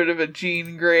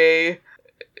Jean Grey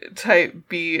type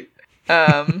beat.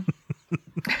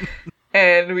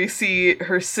 And we see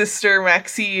her sister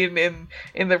Maxine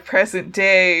in the present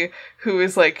day, who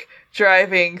is like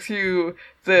driving through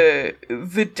the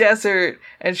desert,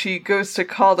 and she goes to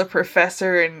call the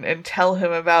professor and tell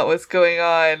him about what's going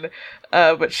on.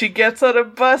 But she gets on a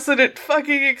bus and it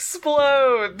fucking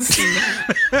explodes.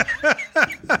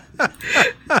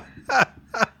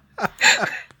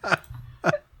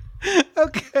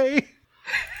 Okay.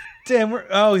 Damn,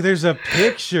 there's a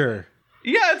picture.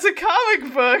 Yeah, it's a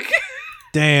comic book.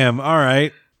 Damn, all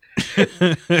right.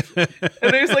 And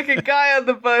there's like a guy on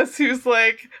the bus who's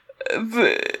like,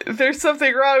 there's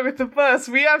something wrong with the bus.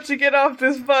 We have to get off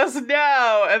this bus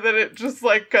now. And then it just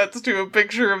like cuts to a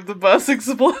picture of the bus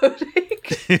exploding.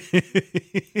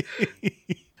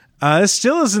 This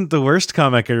still isn't the worst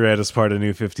comic I read as part of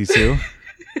New 52.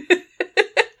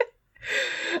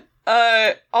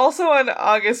 Also on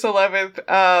August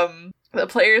 11th, the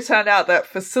players found out that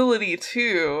Facility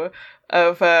 2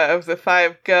 of the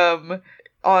 5 Gum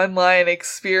online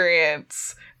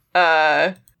experience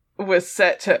was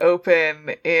set to open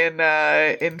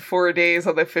in 4 days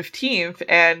on the 15th,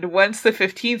 and once the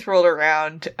 15th rolled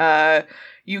around,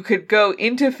 you could go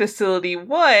into Facility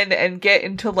 1 and get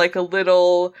into like a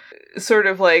little sort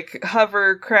of like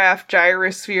hovercraft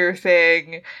gyrosphere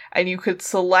thing, and you could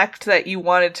select that you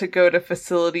wanted to go to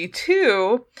Facility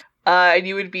 2, and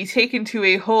you would be taken to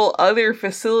a whole other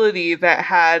facility that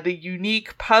had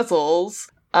unique puzzles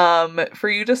for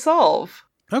you to solve.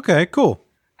 Okay, cool.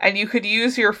 And you could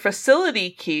use your facility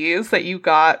keys that you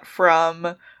got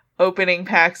from opening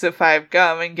packs of 5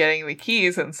 Gum and getting the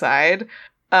keys inside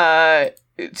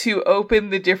to open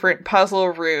the different puzzle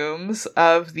rooms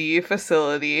of the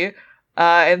facility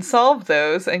and solve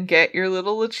those and get your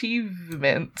little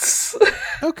achievements.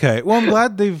 Okay, well, I'm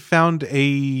glad they've found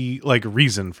a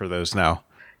reason for those now.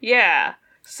 Yeah.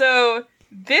 So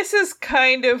this is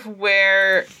kind of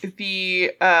where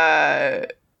the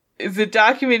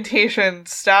documentation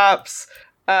stops.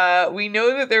 We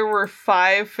know that there were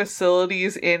 5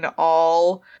 facilities in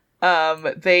all.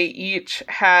 They each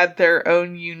had their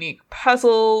own unique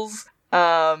puzzles.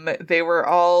 They were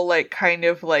all like kind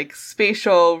of like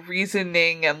spatial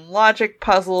reasoning and logic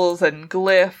puzzles and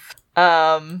glyph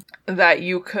that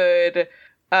you could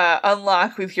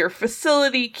unlock with your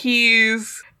facility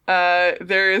keys.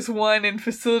 There is one in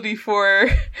Facility 4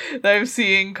 that I'm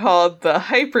seeing called the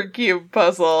Hypercube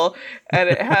puzzle, and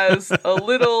it has a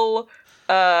little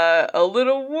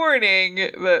warning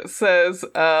that says,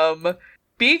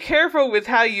 be careful with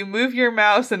how you move your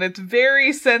mouse, and it's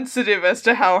very sensitive as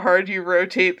to how hard you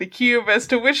rotate the cube as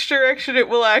to which direction it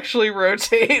will actually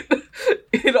rotate,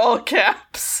 in all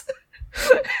caps.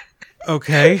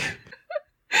 Okay.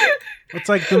 It's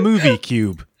like the movie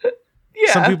cube.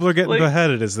 Yeah, some people are getting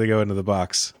beheaded as they go into the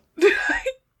box.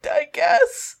 I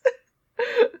guess.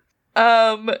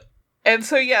 And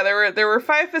so yeah, there were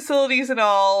 5 facilities in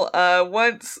all.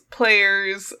 Once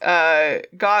players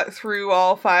got through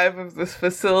all 5 of the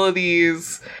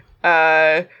facilities,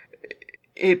 it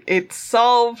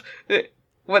solved.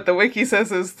 What the wiki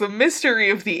says is the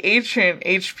mystery of the ancient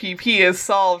HPP is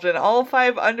solved, and all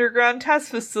 5 underground test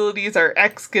facilities are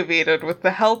excavated with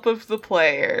the help of the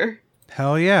player.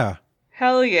 Hell yeah.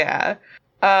 Hell yeah.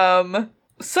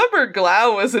 Summer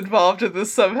Glau was involved in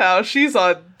this somehow. She's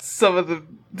on some of the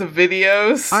the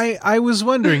videos. I was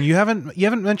wondering, you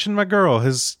haven't mentioned my girl.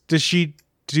 Does she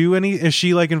do any? Is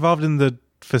she like involved in the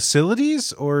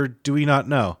facilities, or do we not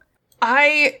know?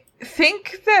 I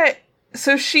think that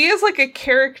so she is like a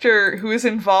character who is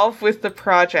involved with the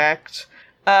project.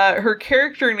 Her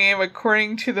character name,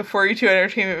 according to the 42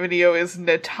 Entertainment video, is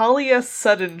Natalia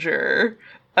Sudinger,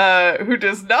 who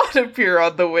does not appear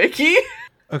on the wiki.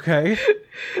 Okay.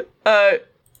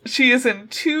 She is in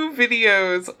 2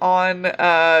 videos on the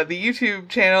YouTube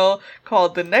channel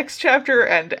called The Next Chapter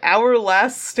and Our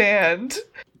Last Stand.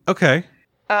 Okay.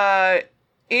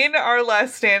 In Our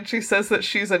Last Stand, she says that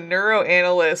she's a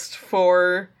neuroanalyst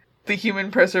for the Human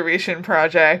Preservation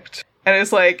Project. And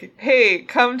is like, hey,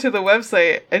 come to the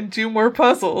website and do more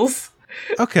puzzles.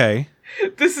 Okay.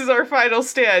 This is our final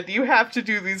stand. You have to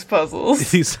do these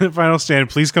puzzles. These final stand.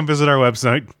 Please come visit our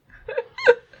website.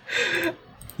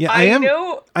 Yeah,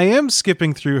 I am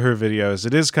skipping through her videos.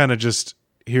 It is kind of just,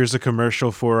 here's a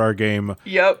commercial for our game.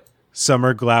 Yep.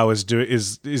 Summer Glau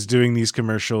is doing these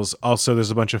commercials. Also,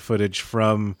 there's a bunch of footage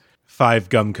from 5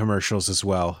 Gum commercials as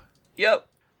well. Yep.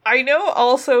 I know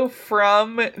also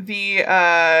from the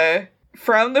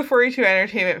 42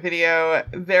 Entertainment video,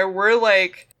 there were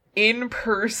like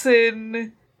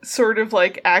in-person sort of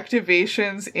like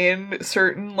activations in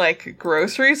certain like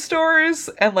grocery stores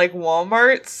and like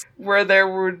Walmarts where there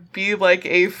would be like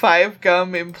a 5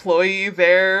 Gum employee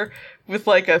there with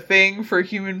like a thing for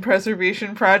Human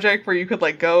Preservation Project where you could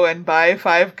like go and buy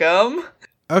 5 Gum.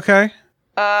 Okay.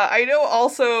 I know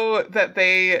also that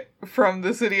from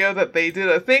this video, that they did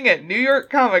a thing at New York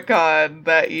Comic Con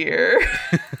that year.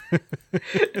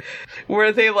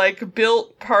 Where they, like,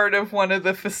 built part of one of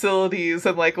the facilities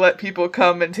and, like, let people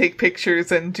come and take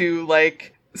pictures and do,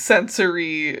 like,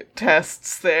 sensory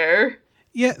tests there.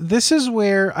 Yeah, this is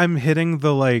where I'm hitting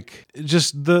the, like,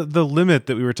 just the limit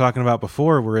that we were talking about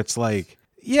before, where it's like,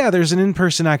 yeah, there's an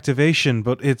in-person activation,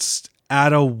 but it's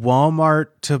at a Walmart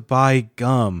to buy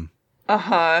gum.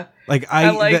 Uh-huh.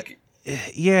 Like,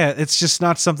 it's just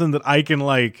not something that I can,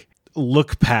 like,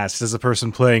 look past as a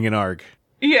person playing an ARG.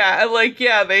 Yeah, like,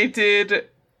 yeah, they did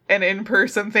an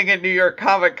in-person thing at New York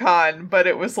Comic Con, but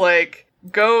it was like,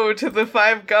 go to the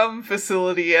 5 Gum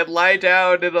facility and lie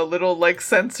down in a little, like,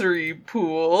 sensory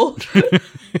pool.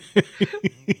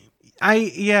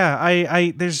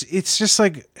 It's just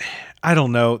like, I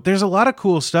don't know. There's a lot of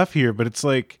cool stuff here, but it's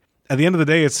like, at the end of the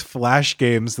day, it's Flash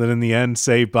games that in the end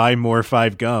say, buy more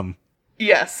 5 Gum.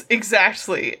 Yes,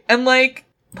 exactly. And, like,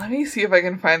 let me see if I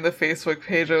can find the Facebook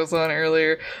page I was on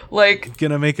earlier. Like,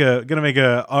 gonna make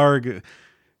a ARG. It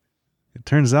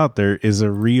turns out there is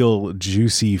a real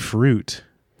juicy fruit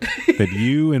that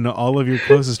you and all of your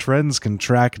closest friends can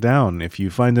track down if you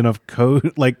find enough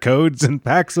codes and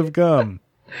packs of gum.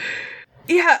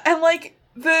 Yeah, and like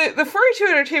the 42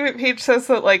 Entertainment page says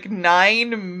that like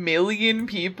 9 million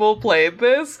people played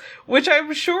this, which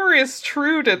I'm sure is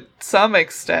true to some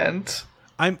extent.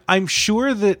 I'm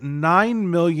sure that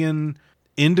 9 million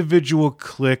individual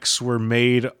clicks were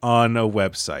made on a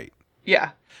website.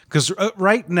 Yeah. Because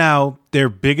right now, their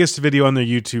biggest video on their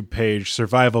YouTube page,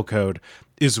 Survival Code,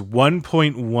 is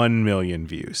 1.1 million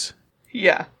views.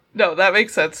 Yeah. No, that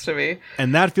makes sense to me.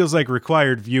 And that feels like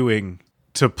required viewing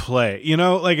to play. You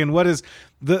know, like, and what is...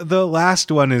 The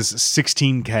last one is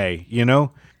 16K, you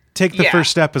know? Take the first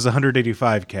step is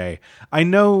 185K. I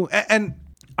know... And...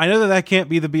 I know that can't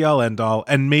be the be-all, end-all,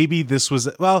 and maybe this was...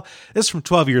 Well, this is from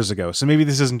 12 years ago, so maybe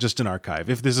this isn't just an archive.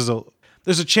 If this is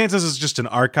there's a chance this is just an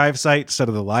archive site instead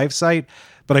of the live site,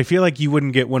 but I feel like you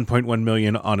wouldn't get 1.1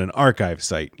 million on an archive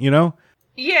site, you know?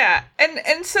 Yeah,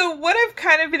 and so what I've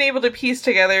kind of been able to piece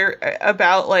together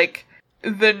about, like,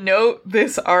 the note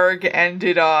this ARG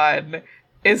ended on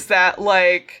is that,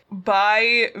 like,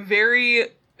 by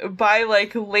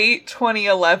like, late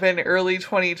 2011, early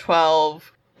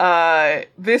 2012...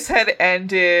 this had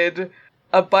ended.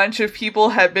 A bunch of people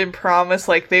had been promised,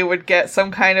 like, they would get some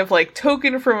kind of, like,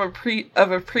 token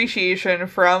of appreciation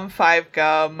from 5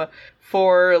 Gum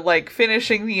for, like,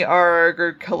 finishing the ARG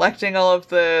or collecting all of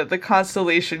the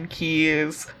constellation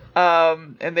keys.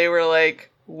 And they were like,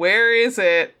 where is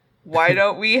it? Why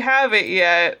don't we have it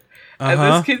yet? And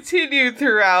this continued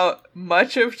throughout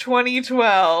much of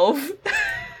 2012.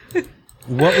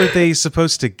 What were they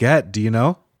supposed to get? Do you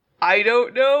know? I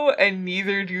don't know, and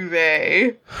neither do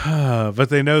they. But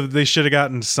they know that they should have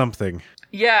gotten something.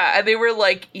 Yeah, and they were,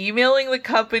 like, emailing the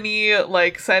company,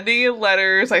 like, sending in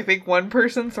letters. I think one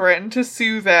person threatened to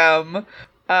sue them.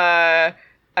 And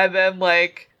then,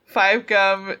 like, 5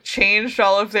 Gum changed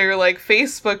all of their, like,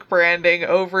 Facebook branding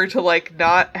over to, like,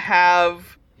 not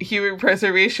have Human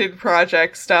Preservation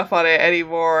Project stuff on it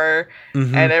anymore.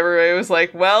 And everybody was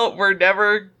like, well, we're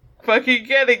never fucking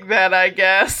getting that, I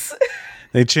guess.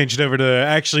 They changed it over to,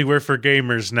 actually, we're for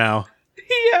gamers now.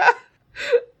 Yeah.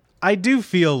 I do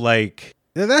feel like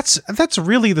that's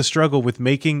really the struggle with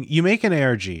you make an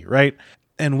ARG, right?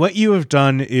 And what you have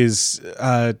done is,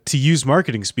 to use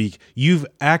marketing speak, you've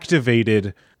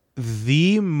activated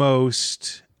the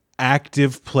most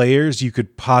active players you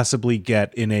could possibly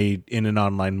get in an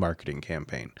online marketing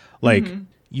campaign. Like,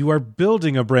 you are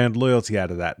building a brand loyalty out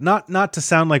of that. Not to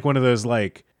sound like one of those,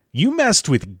 like, you messed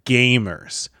with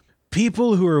gamers.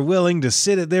 People who are willing to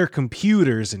sit at their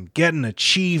computers and get an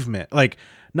achievement. Like,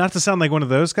 not to sound like one of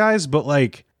those guys, but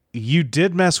like, you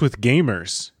did mess with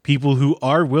gamers. People who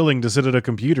are willing to sit at a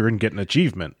computer and get an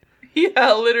achievement.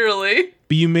 Yeah, literally.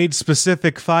 But you made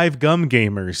specific 5GUM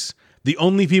gamers the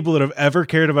only people that have ever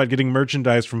cared about getting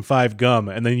merchandise from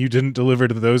 5GUM, and then you didn't deliver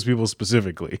to those people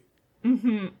specifically.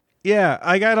 Yeah,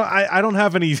 I don't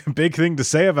have any big thing to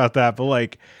say about that, but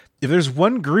like, if there's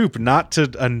one group not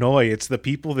to annoy, it's the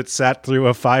people that sat through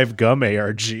a 5GUM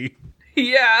ARG.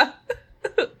 Yeah.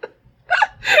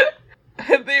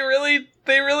 They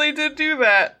really did do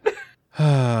that.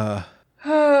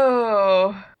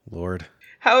 Oh. Lord.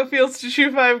 How it feels to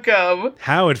chew 5GUM.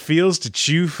 How it feels to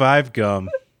chew 5GUM.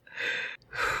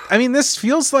 I mean, this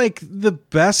feels like the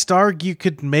best ARG you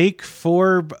could make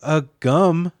for a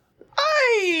gum.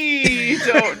 I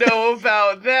don't know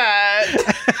about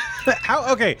that.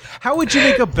 How would you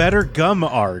make a better gum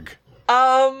ARG?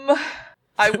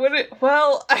 I wouldn't.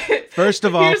 Well, first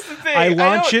of all, here's the thing. I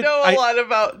don't know a lot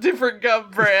about different gum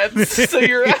brands, so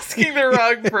you're asking the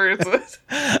wrong person.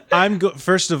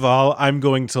 First of all, I'm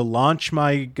going to launch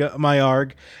my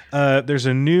ARG. There's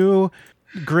a new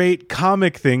great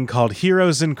comic thing called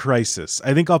Heroes in Crisis.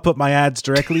 I think I'll put my ads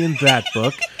directly in that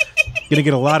book. Gonna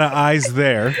get a lot of eyes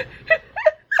there.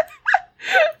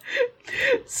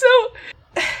 So,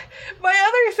 my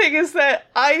other thing is that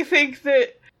I think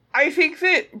that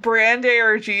brand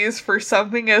ARGs for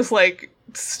something as, like,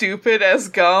 stupid as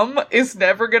gum is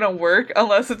never gonna work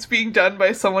unless it's being done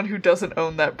by someone who doesn't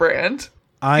own that brand.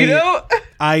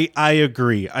 I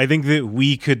agree. I think that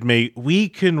we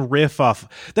can riff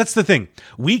off. That's the thing.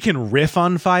 We can riff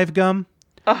on 5GUM.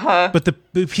 But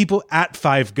the people at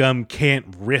 5GUM can't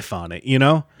riff on it, you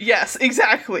know? Yes,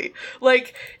 exactly.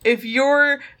 Like, if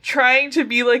you're trying to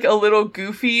be, like, a little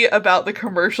goofy about the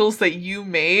commercials that you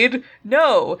made,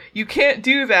 no, you can't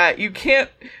do that. You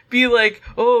can't be like,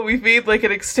 oh, we've made, like,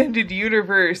 an extended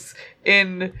universe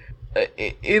in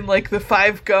like, the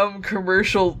 5GUM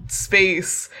commercial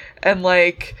space, and,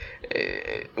 like,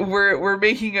 we're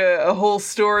making a whole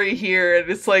story here,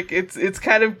 and it's like, it's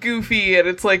kind of goofy, and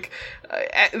it's like,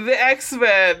 the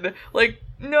X-Men, like,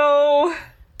 no,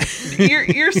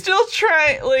 you're still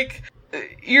trying, like,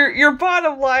 your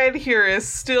bottom line here is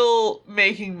still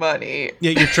making money.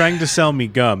 Yeah, you're trying to sell me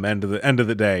gum. End of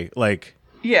the day, like,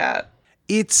 yeah,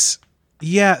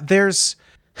 there's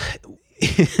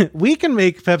we can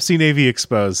make Pepsi Navy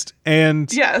Exposed,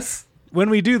 and yes, when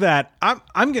we do that,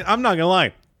 I'm not gonna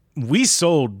lie, we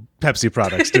sold Pepsi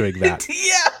products doing that.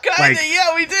 Yeah, kinda. Like,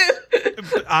 yeah, we did.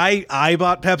 I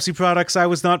bought Pepsi products I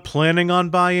was not planning on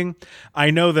buying.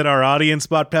 I know that our audience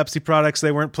bought Pepsi products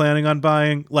they weren't planning on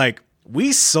buying. Like,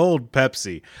 we sold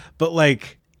Pepsi, but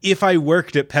like, if I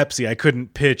worked at Pepsi, I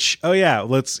couldn't pitch, oh yeah,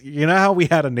 you know how we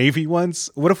had a Navy once?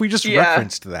 What if we just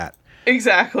referenced that?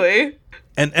 Exactly.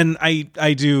 And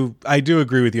I do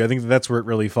agree with you. I think that's where it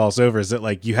really falls over, is that,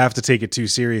 like, you have to take it too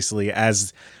seriously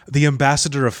as the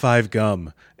ambassador of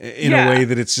 5GUM in a way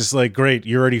that it's just like, great,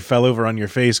 you already fell over on your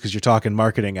face because you're talking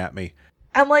marketing at me.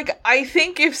 And, like, I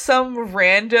think if some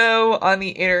rando on the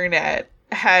internet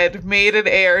had made an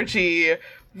ARG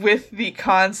with the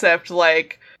concept,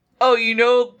 like, oh, you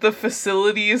know, the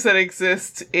facilities that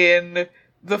exist in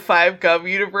the 5GUM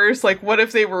universe, like, what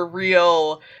if they were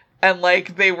real? And,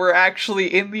 like, they were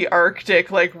actually in the Arctic,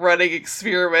 like, running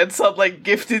experiments on, like,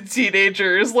 gifted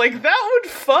teenagers. Like, that would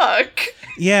fuck.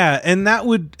 Yeah, and that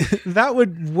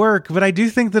would work. But I do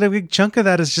think that a big chunk of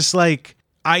that is just, like,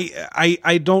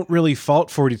 I don't really fault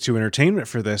 42 Entertainment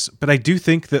for this, but I do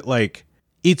think that, like,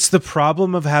 it's the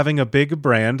problem of having a big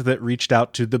brand that reached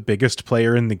out to the biggest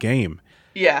player in the game.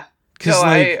 Yeah. No,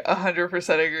 like, I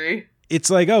 100% agree. It's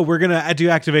like, oh, we're going to do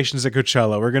activations at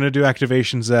Coachella. We're going to do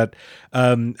activations at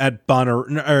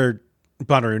Bonnaroo,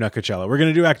 not Coachella. We're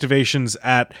going to do activations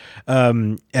at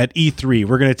E3.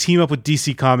 We're going to team up with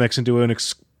DC Comics and do an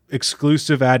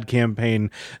exclusive ad campaign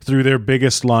through their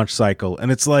biggest launch cycle. And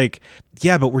it's like,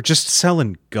 yeah, but we're just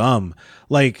selling gum.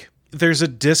 Like, there's a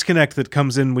disconnect that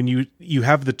comes in when you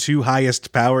have the two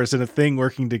highest powers in a thing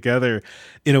working together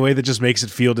in a way that just makes it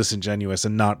feel disingenuous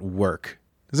and not work.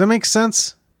 Does that make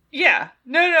sense? Yeah.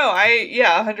 No,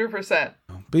 100%.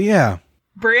 But yeah.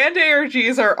 Brand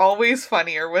ARGs are always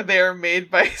funnier when they are made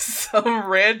by some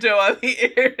rando on the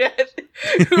internet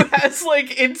who has,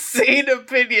 like, insane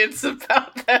opinions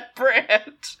about that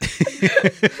brand.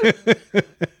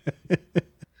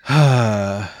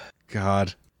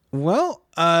 God. Well,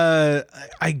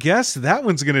 I guess that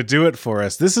one's going to do it for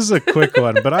us. This is a quick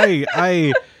one, but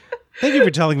I thank you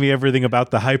for telling me everything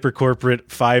about the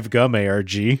hyper-corporate 5 Gum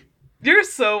ARG. You're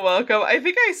so welcome. I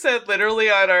think I said literally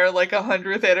on our, like,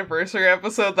 100th anniversary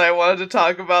episode that I wanted to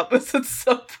talk about this at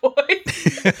some point.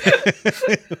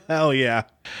 Hell yeah.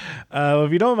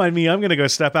 If you don't mind me, I'm going to go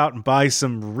step out and buy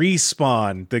some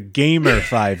Respawn, the gamer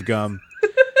 5 Gum.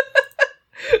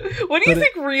 What do you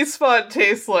think Respawn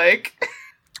tastes like?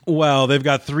 Well, they've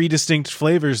got 3 distinct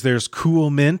flavors. There's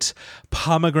Cool Mint,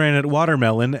 Pomegranate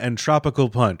Watermelon, and Tropical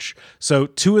Punch. So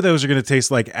 2 of those are going to taste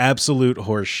like absolute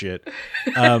horse shit.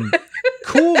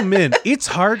 Cool Mint, it's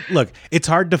hard. Look, it's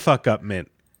hard to fuck up mint.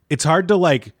 It's hard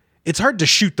to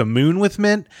shoot the moon with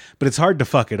mint, but it's hard to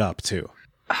fuck it up too.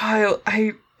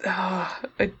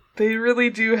 They really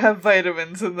do have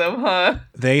vitamins in them, huh?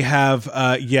 They have,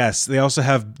 yes. They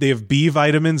have B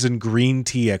vitamins and green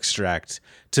tea extract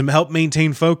to help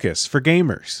maintain focus for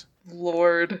gamers.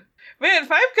 Lord. Man,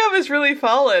 5 Gum is really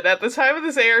fallen. At the time of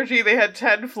this ARG, they had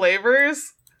 10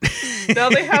 flavors. Now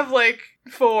they have, like,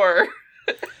 4.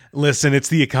 Listen, it's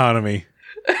the economy.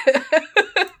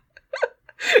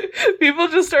 People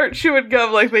just aren't chewing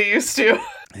gum like they used to.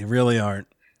 They really aren't.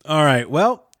 All right,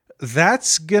 well,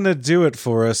 that's gonna do it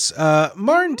for us.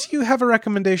 Martin, do you have a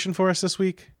recommendation for us this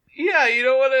week? Yeah, you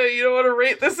don't want to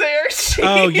rate this ARG.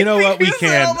 Oh, you know what? We can.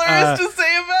 That's all there is to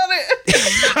say about it.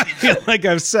 I feel like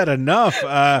I've said enough.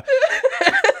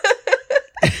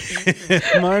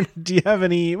 Martin, do you have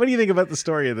any? What do you think about the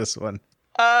story of this one?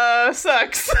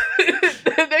 Sucks.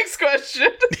 Next question.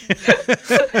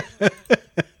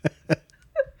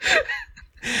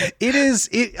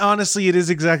 Honestly, it is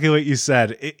exactly what you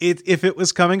said. If it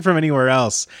was coming from anywhere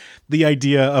else, the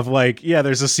idea of like, yeah,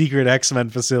 there's a secret X-Men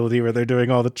facility where they're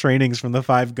doing all the trainings from the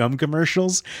 5 Gum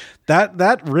commercials,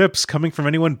 that rips coming from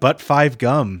anyone but 5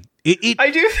 Gum.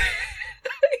 I do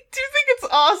think it's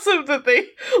awesome that they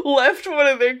left one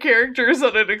of their characters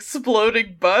on an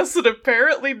exploding bus and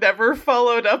apparently never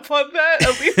followed up on that,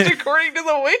 at least according to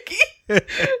the wiki.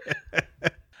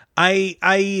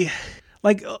 I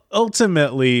like,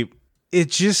 ultimately, it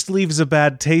just leaves a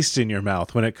bad taste in your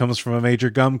mouth when it comes from a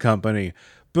major gum company.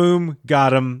 Boom,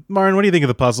 got him. Martin, what do you think of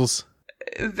the puzzles?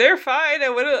 They're fine.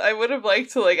 I would have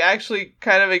liked to, like, actually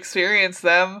kind of experience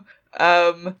them.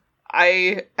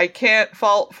 I can't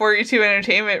fault 42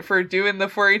 Entertainment for doing the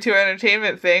 42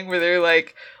 Entertainment thing where they're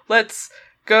like, let's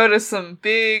go to some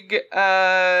big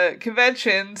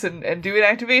conventions and do an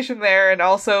activation there, and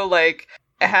also, like,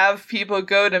 have people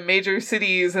go to major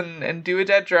cities and do a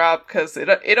dead drop, because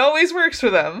it always works for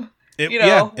them. It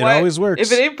always works.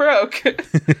 If it ain't broke.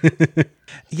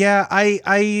 Yeah,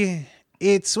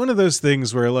 it's one of those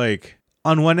things where, like,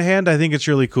 on one hand, I think it's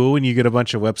really cool when you get a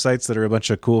bunch of websites that are a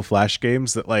bunch of cool Flash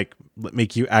games that, like,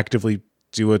 make you actively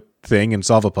do a thing and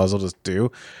solve a puzzle to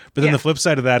do. But then the flip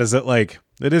side of that is that, like,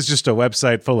 it is just a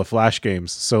website full of Flash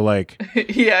games. So, like...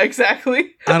 Yeah,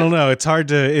 exactly. I don't know. It's hard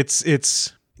to...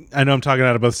 It's... I know I'm talking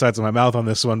out of both sides of my mouth on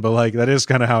this one, but, like, that is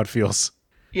kind of how it feels.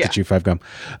 Yeah. To chew 5 Gum.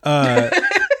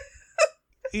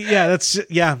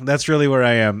 That's really where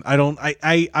I am.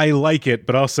 I like it,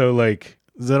 but also, like,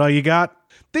 is that all you got?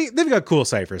 They've got cool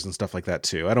ciphers and stuff like that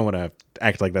too. I don't want to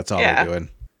act like that's all they're doing.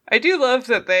 I do love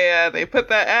that they put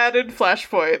that ad in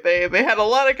Flashpoint. They had a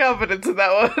lot of confidence in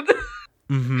that one.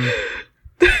 Mm-hmm.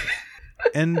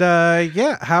 And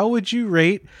how would you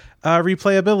rate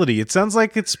replayability? It sounds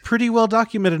like it's pretty well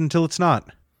documented until it's not.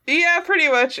 Yeah, pretty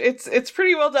much. It's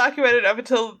pretty well documented up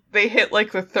until they hit,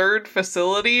 like, the 3rd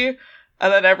facility, and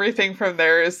then everything from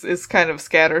there is kind of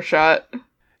scattershot.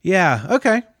 Yeah.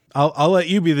 Okay. I'll let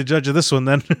you be the judge of this one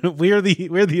then. We're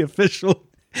the official,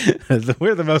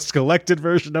 we're the most collected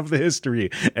version of the history,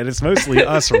 and it's mostly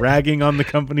us ragging on the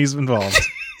companies involved.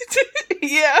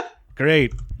 Yeah.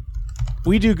 Great.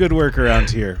 We do good work around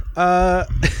here.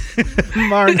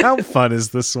 Marn, how fun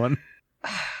is this one?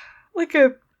 Like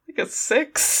a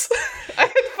 6. I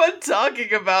had fun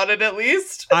talking about it, at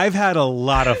least. I've had a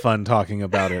lot of fun talking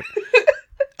about it.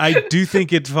 I do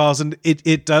think it falls in,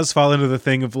 it does fall into the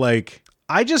thing of, like,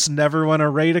 I just never want to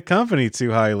rate a company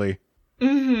too highly.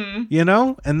 Mm-hmm. You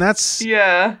know? And that's...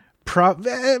 Yeah.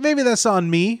 Maybe that's on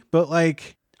me, but,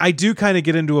 like, I do kind of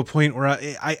get into a point where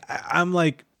I'm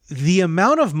like, the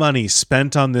amount of money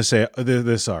spent on this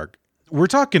arc, we're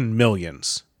talking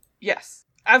millions. Yes,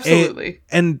 absolutely.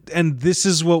 And this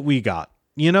is what we got,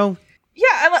 you know?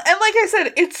 Yeah, and like I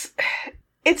said,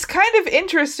 it's kind of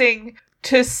interesting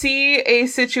to see a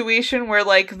situation where,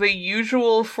 like, the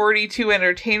usual 42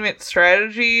 Entertainment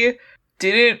strategy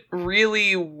didn't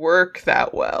really work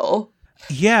that well.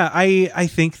 Yeah, I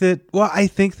think that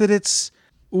it's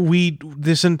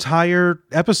this entire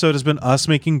episode has been us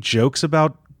making jokes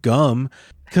about gum,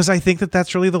 because I think that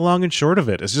that's really the long and short of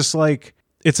it. It's just like,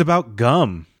 it's about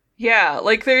gum. Yeah,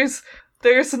 like there's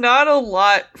not a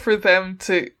lot for them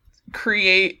to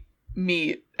create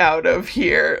meat out of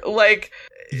here. Like,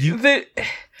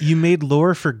 you made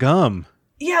lore for gum.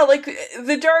 Yeah, like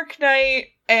The Dark Knight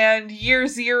and Year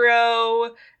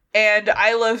Zero and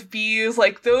I Love Bees,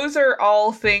 like, those are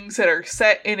all things that are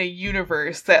set in a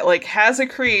universe that, like, has a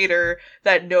creator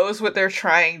that knows what they're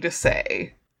trying to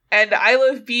say. And I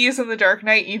Love Bees and The Dark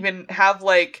Knight even have,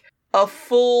 like, a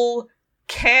full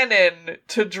canon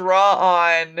to draw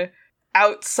on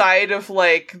outside of,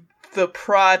 like, the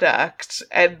product,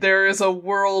 and there is a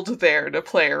world there to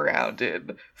play around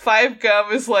in. Five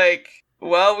Gum is like,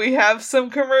 well, we have some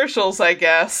commercials, I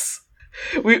guess.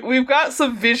 We've got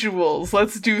some visuals.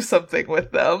 Let's do something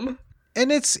with them. And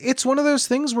it's one of those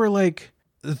things where, like,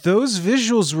 those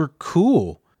visuals were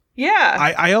cool.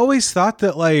 Yeah. I always thought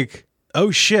that, like,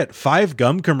 oh shit, Five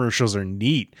Gum commercials are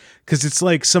neat, because it's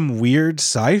like some weird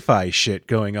sci-fi shit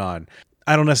going on.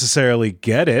 I don't necessarily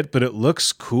get it, but it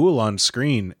looks cool on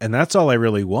screen, and that's all I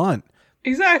really want.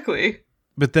 Exactly.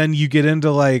 But then you get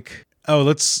into, like, oh,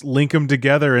 let's link them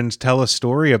together and tell a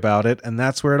story about it, and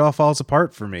that's where it all falls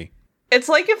apart for me. It's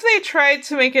like if they tried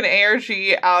to make an ARG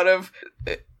out of...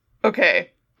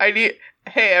 Okay, hey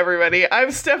everybody,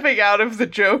 I'm stepping out of the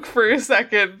joke for a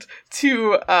second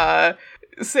to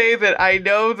say that I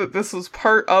know that this was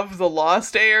part of the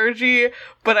Lost ARG,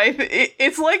 but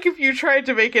it's like if you tried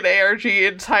to make an ARG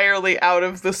entirely out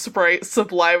of the Sprite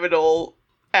subliminal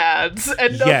ads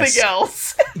and nothing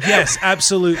else. Yes,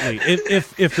 absolutely.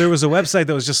 If there was a website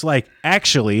that was just like,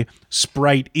 actually,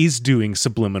 Sprite is doing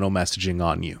subliminal messaging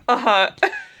on you. Uh-huh.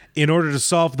 In order to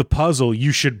solve the puzzle,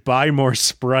 you should buy more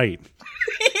Sprite.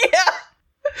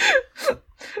 Yeah.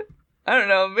 I don't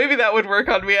know. Maybe that would work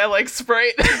on me. I like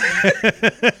Sprite.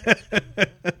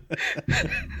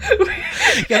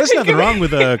 Yeah, there's nothing wrong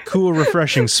with a cool,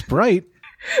 refreshing Sprite.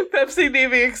 Pepsi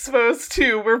naming exposed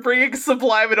too. We're bringing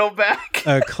subliminal back.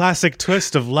 A classic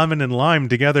twist of lemon and lime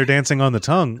together dancing on the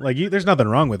tongue. Like, there's nothing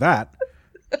wrong with that.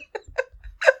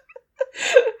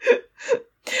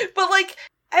 But, like,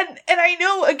 and I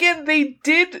know, again, they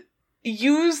did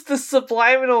use the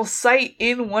subliminal site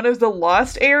in one of the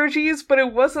Lost ARGs, but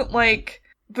it wasn't like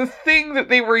the thing that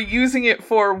they were using it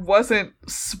for wasn't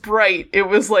Sprite. It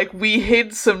was like, we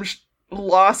hid some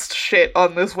Lost shit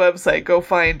on this website, go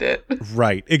find it.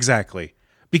 Right, exactly.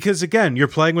 Because again, you're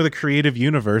playing with a creative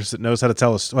universe that knows how to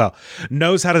tell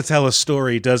a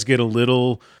story. Does get a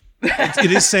little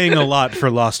it is saying a lot for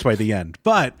Lost by the end,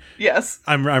 but yes,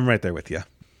 I'm right there with you.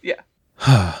 Yeah.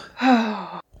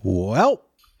 Well,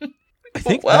 I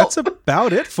think that's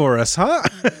about it for us, huh?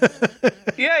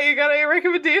 Yeah, you got any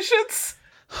recommendations?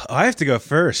 I have to go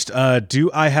first.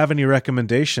 Do I have any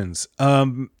recommendations?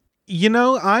 You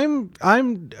know,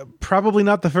 I'm probably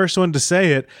not the first one to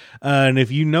say it, and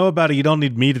if you know about it, you don't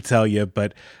need me to tell you,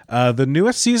 but the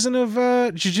newest season of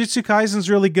Jujutsu Kaisen's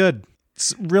really good.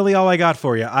 It's really all I got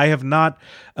for you. I have not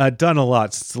done a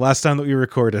lot since the last time that we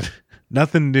recorded.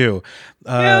 Nothing new.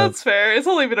 Yeah, that's fair. It's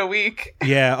only been a week.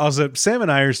 Yeah, also, Sam and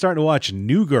I are starting to watch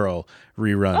New Girl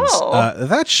reruns. Oh.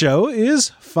 That show is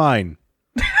fine.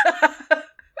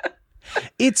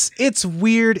 It's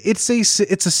weird. It's a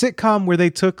sitcom where they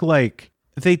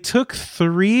took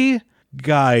three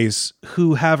guys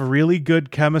who have really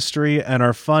good chemistry and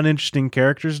are fun, interesting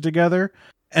characters together,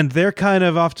 and they're kind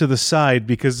of off to the side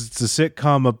because it's a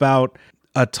sitcom about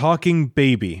a talking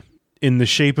baby in the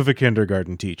shape of a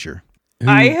kindergarten teacher.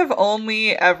 I have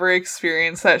only ever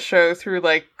experienced that show through,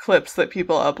 like, clips that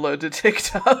people upload to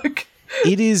TikTok.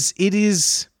 It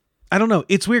is. I don't know.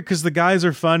 It's weird because the guys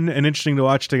are fun and interesting to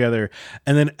watch together.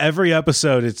 And then every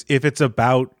episode, if it's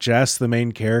about Jess, the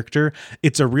main character,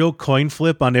 it's a real coin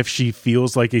flip on if she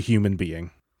feels like a human being.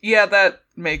 Yeah, that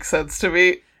makes sense to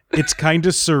me. It's kind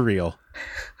of surreal.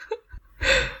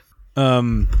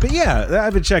 But yeah,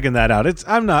 I've been checking that out.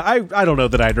 I don't know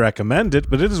that I'd recommend it,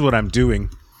 but it is what I'm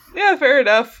doing. Yeah, fair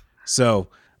enough. So,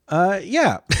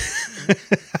 yeah.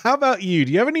 How about you?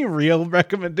 Do you have any real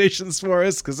recommendations for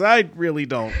us? Because I really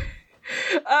don't.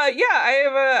 Yeah,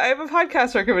 I have a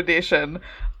podcast recommendation.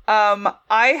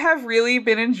 I have really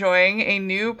been enjoying a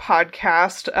new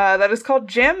podcast that is called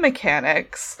Jam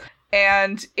Mechanics.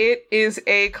 And it is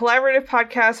a collaborative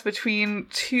podcast between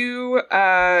two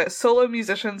solo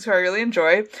musicians who I really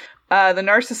enjoy. The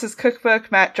Narcissist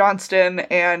Cookbook, Matt Johnston,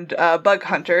 and Bug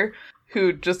Hunter,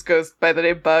 who just goes by the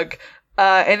name Bug.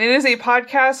 And it is a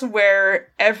podcast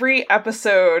where every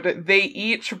episode they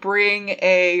each bring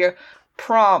a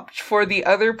prompt for the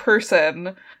other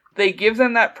person. They give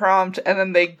them that prompt, and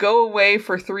then they go away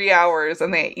for 3 hours,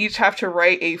 and they each have to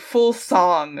write a full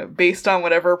song based on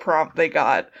whatever prompt they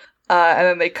got. And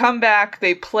then they come back,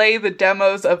 they play the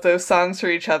demos of those songs for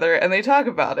each other, and they talk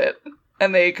about it.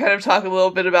 And they kind of talk a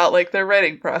little bit about, like, their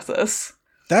writing process.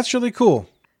 That's really cool.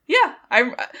 Yeah,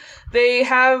 they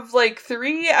have, like,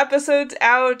 3 episodes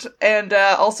out, and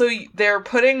also they're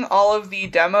putting all of the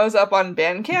demos up on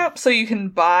Bandcamp, so you can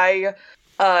buy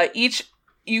each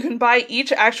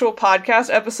actual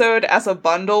podcast episode as a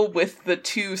bundle with the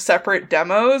 2 separate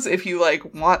demos if you,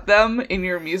 like, want them in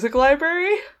your music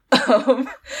library.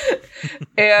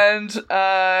 And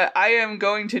I am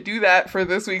going to do that for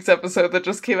this week's episode that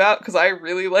just came out because I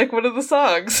really like one of the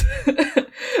songs.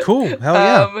 Cool. Hell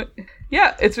yeah.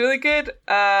 Yeah, it's really good.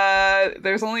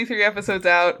 There's only 3 episodes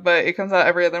out, but it comes out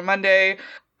every other Monday.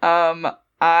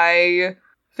 I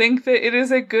think that it is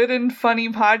a good and funny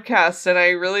podcast, and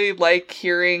I really like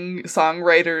hearing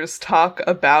songwriters talk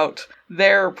about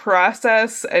their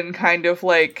process and kind of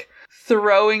like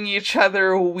throwing each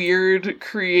other weird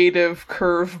creative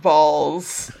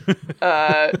curveballs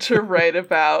to write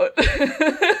about.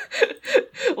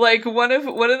 Like one of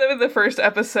them in the first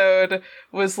episode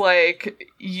was like,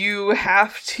 you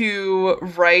have to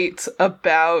write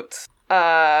about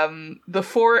the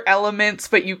 4 elements,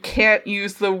 but you can't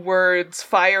use the words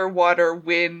fire, water,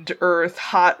 wind, earth,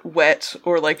 hot, wet,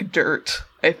 or like dirt,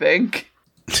 I think.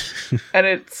 And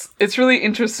it's really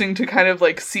interesting to kind of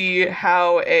like see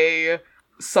how a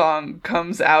song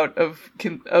comes out of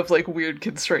like weird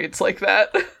constraints like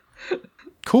that.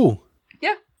 Cool.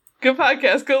 Yeah. Good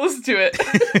podcast. Go listen to it.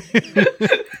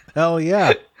 Hell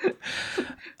yeah.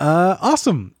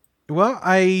 Awesome. Well,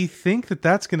 I think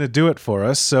that's going to do it for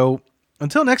us. So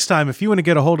until next time, if you want to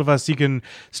get a hold of us, you can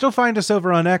still find us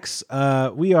over on X.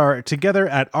 We are together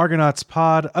at Argonauts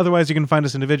Pod. Otherwise, you can find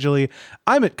us individually.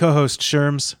 I'm at co-host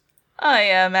Sherms. I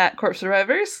am at Corpse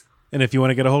Survivors. And if you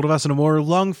want to get a hold of us in a more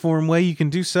long-form way, you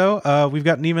can do so. We've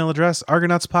got an email address,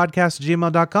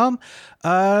 argonautspodcast@gmail.com.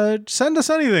 Send us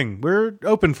anything. We're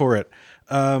open for it.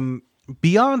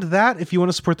 Beyond that, if you want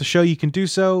to support the show, you can do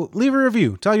so. Leave a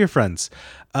review. Tell your friends.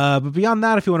 But beyond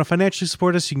that, if you want to financially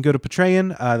support us, you can go to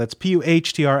Patreon. That's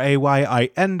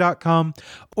PUHTRAYIN.com.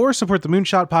 Or support the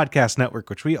Moonshot Podcast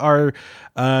Network, which we are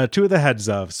 2 of the heads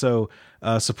of. So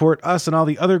support us and all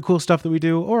the other cool stuff that we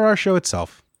do, or our show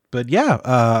itself. But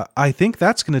yeah, I think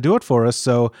that's going to do it for us.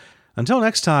 So until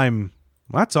next time,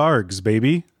 that's ARGs,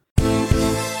 baby.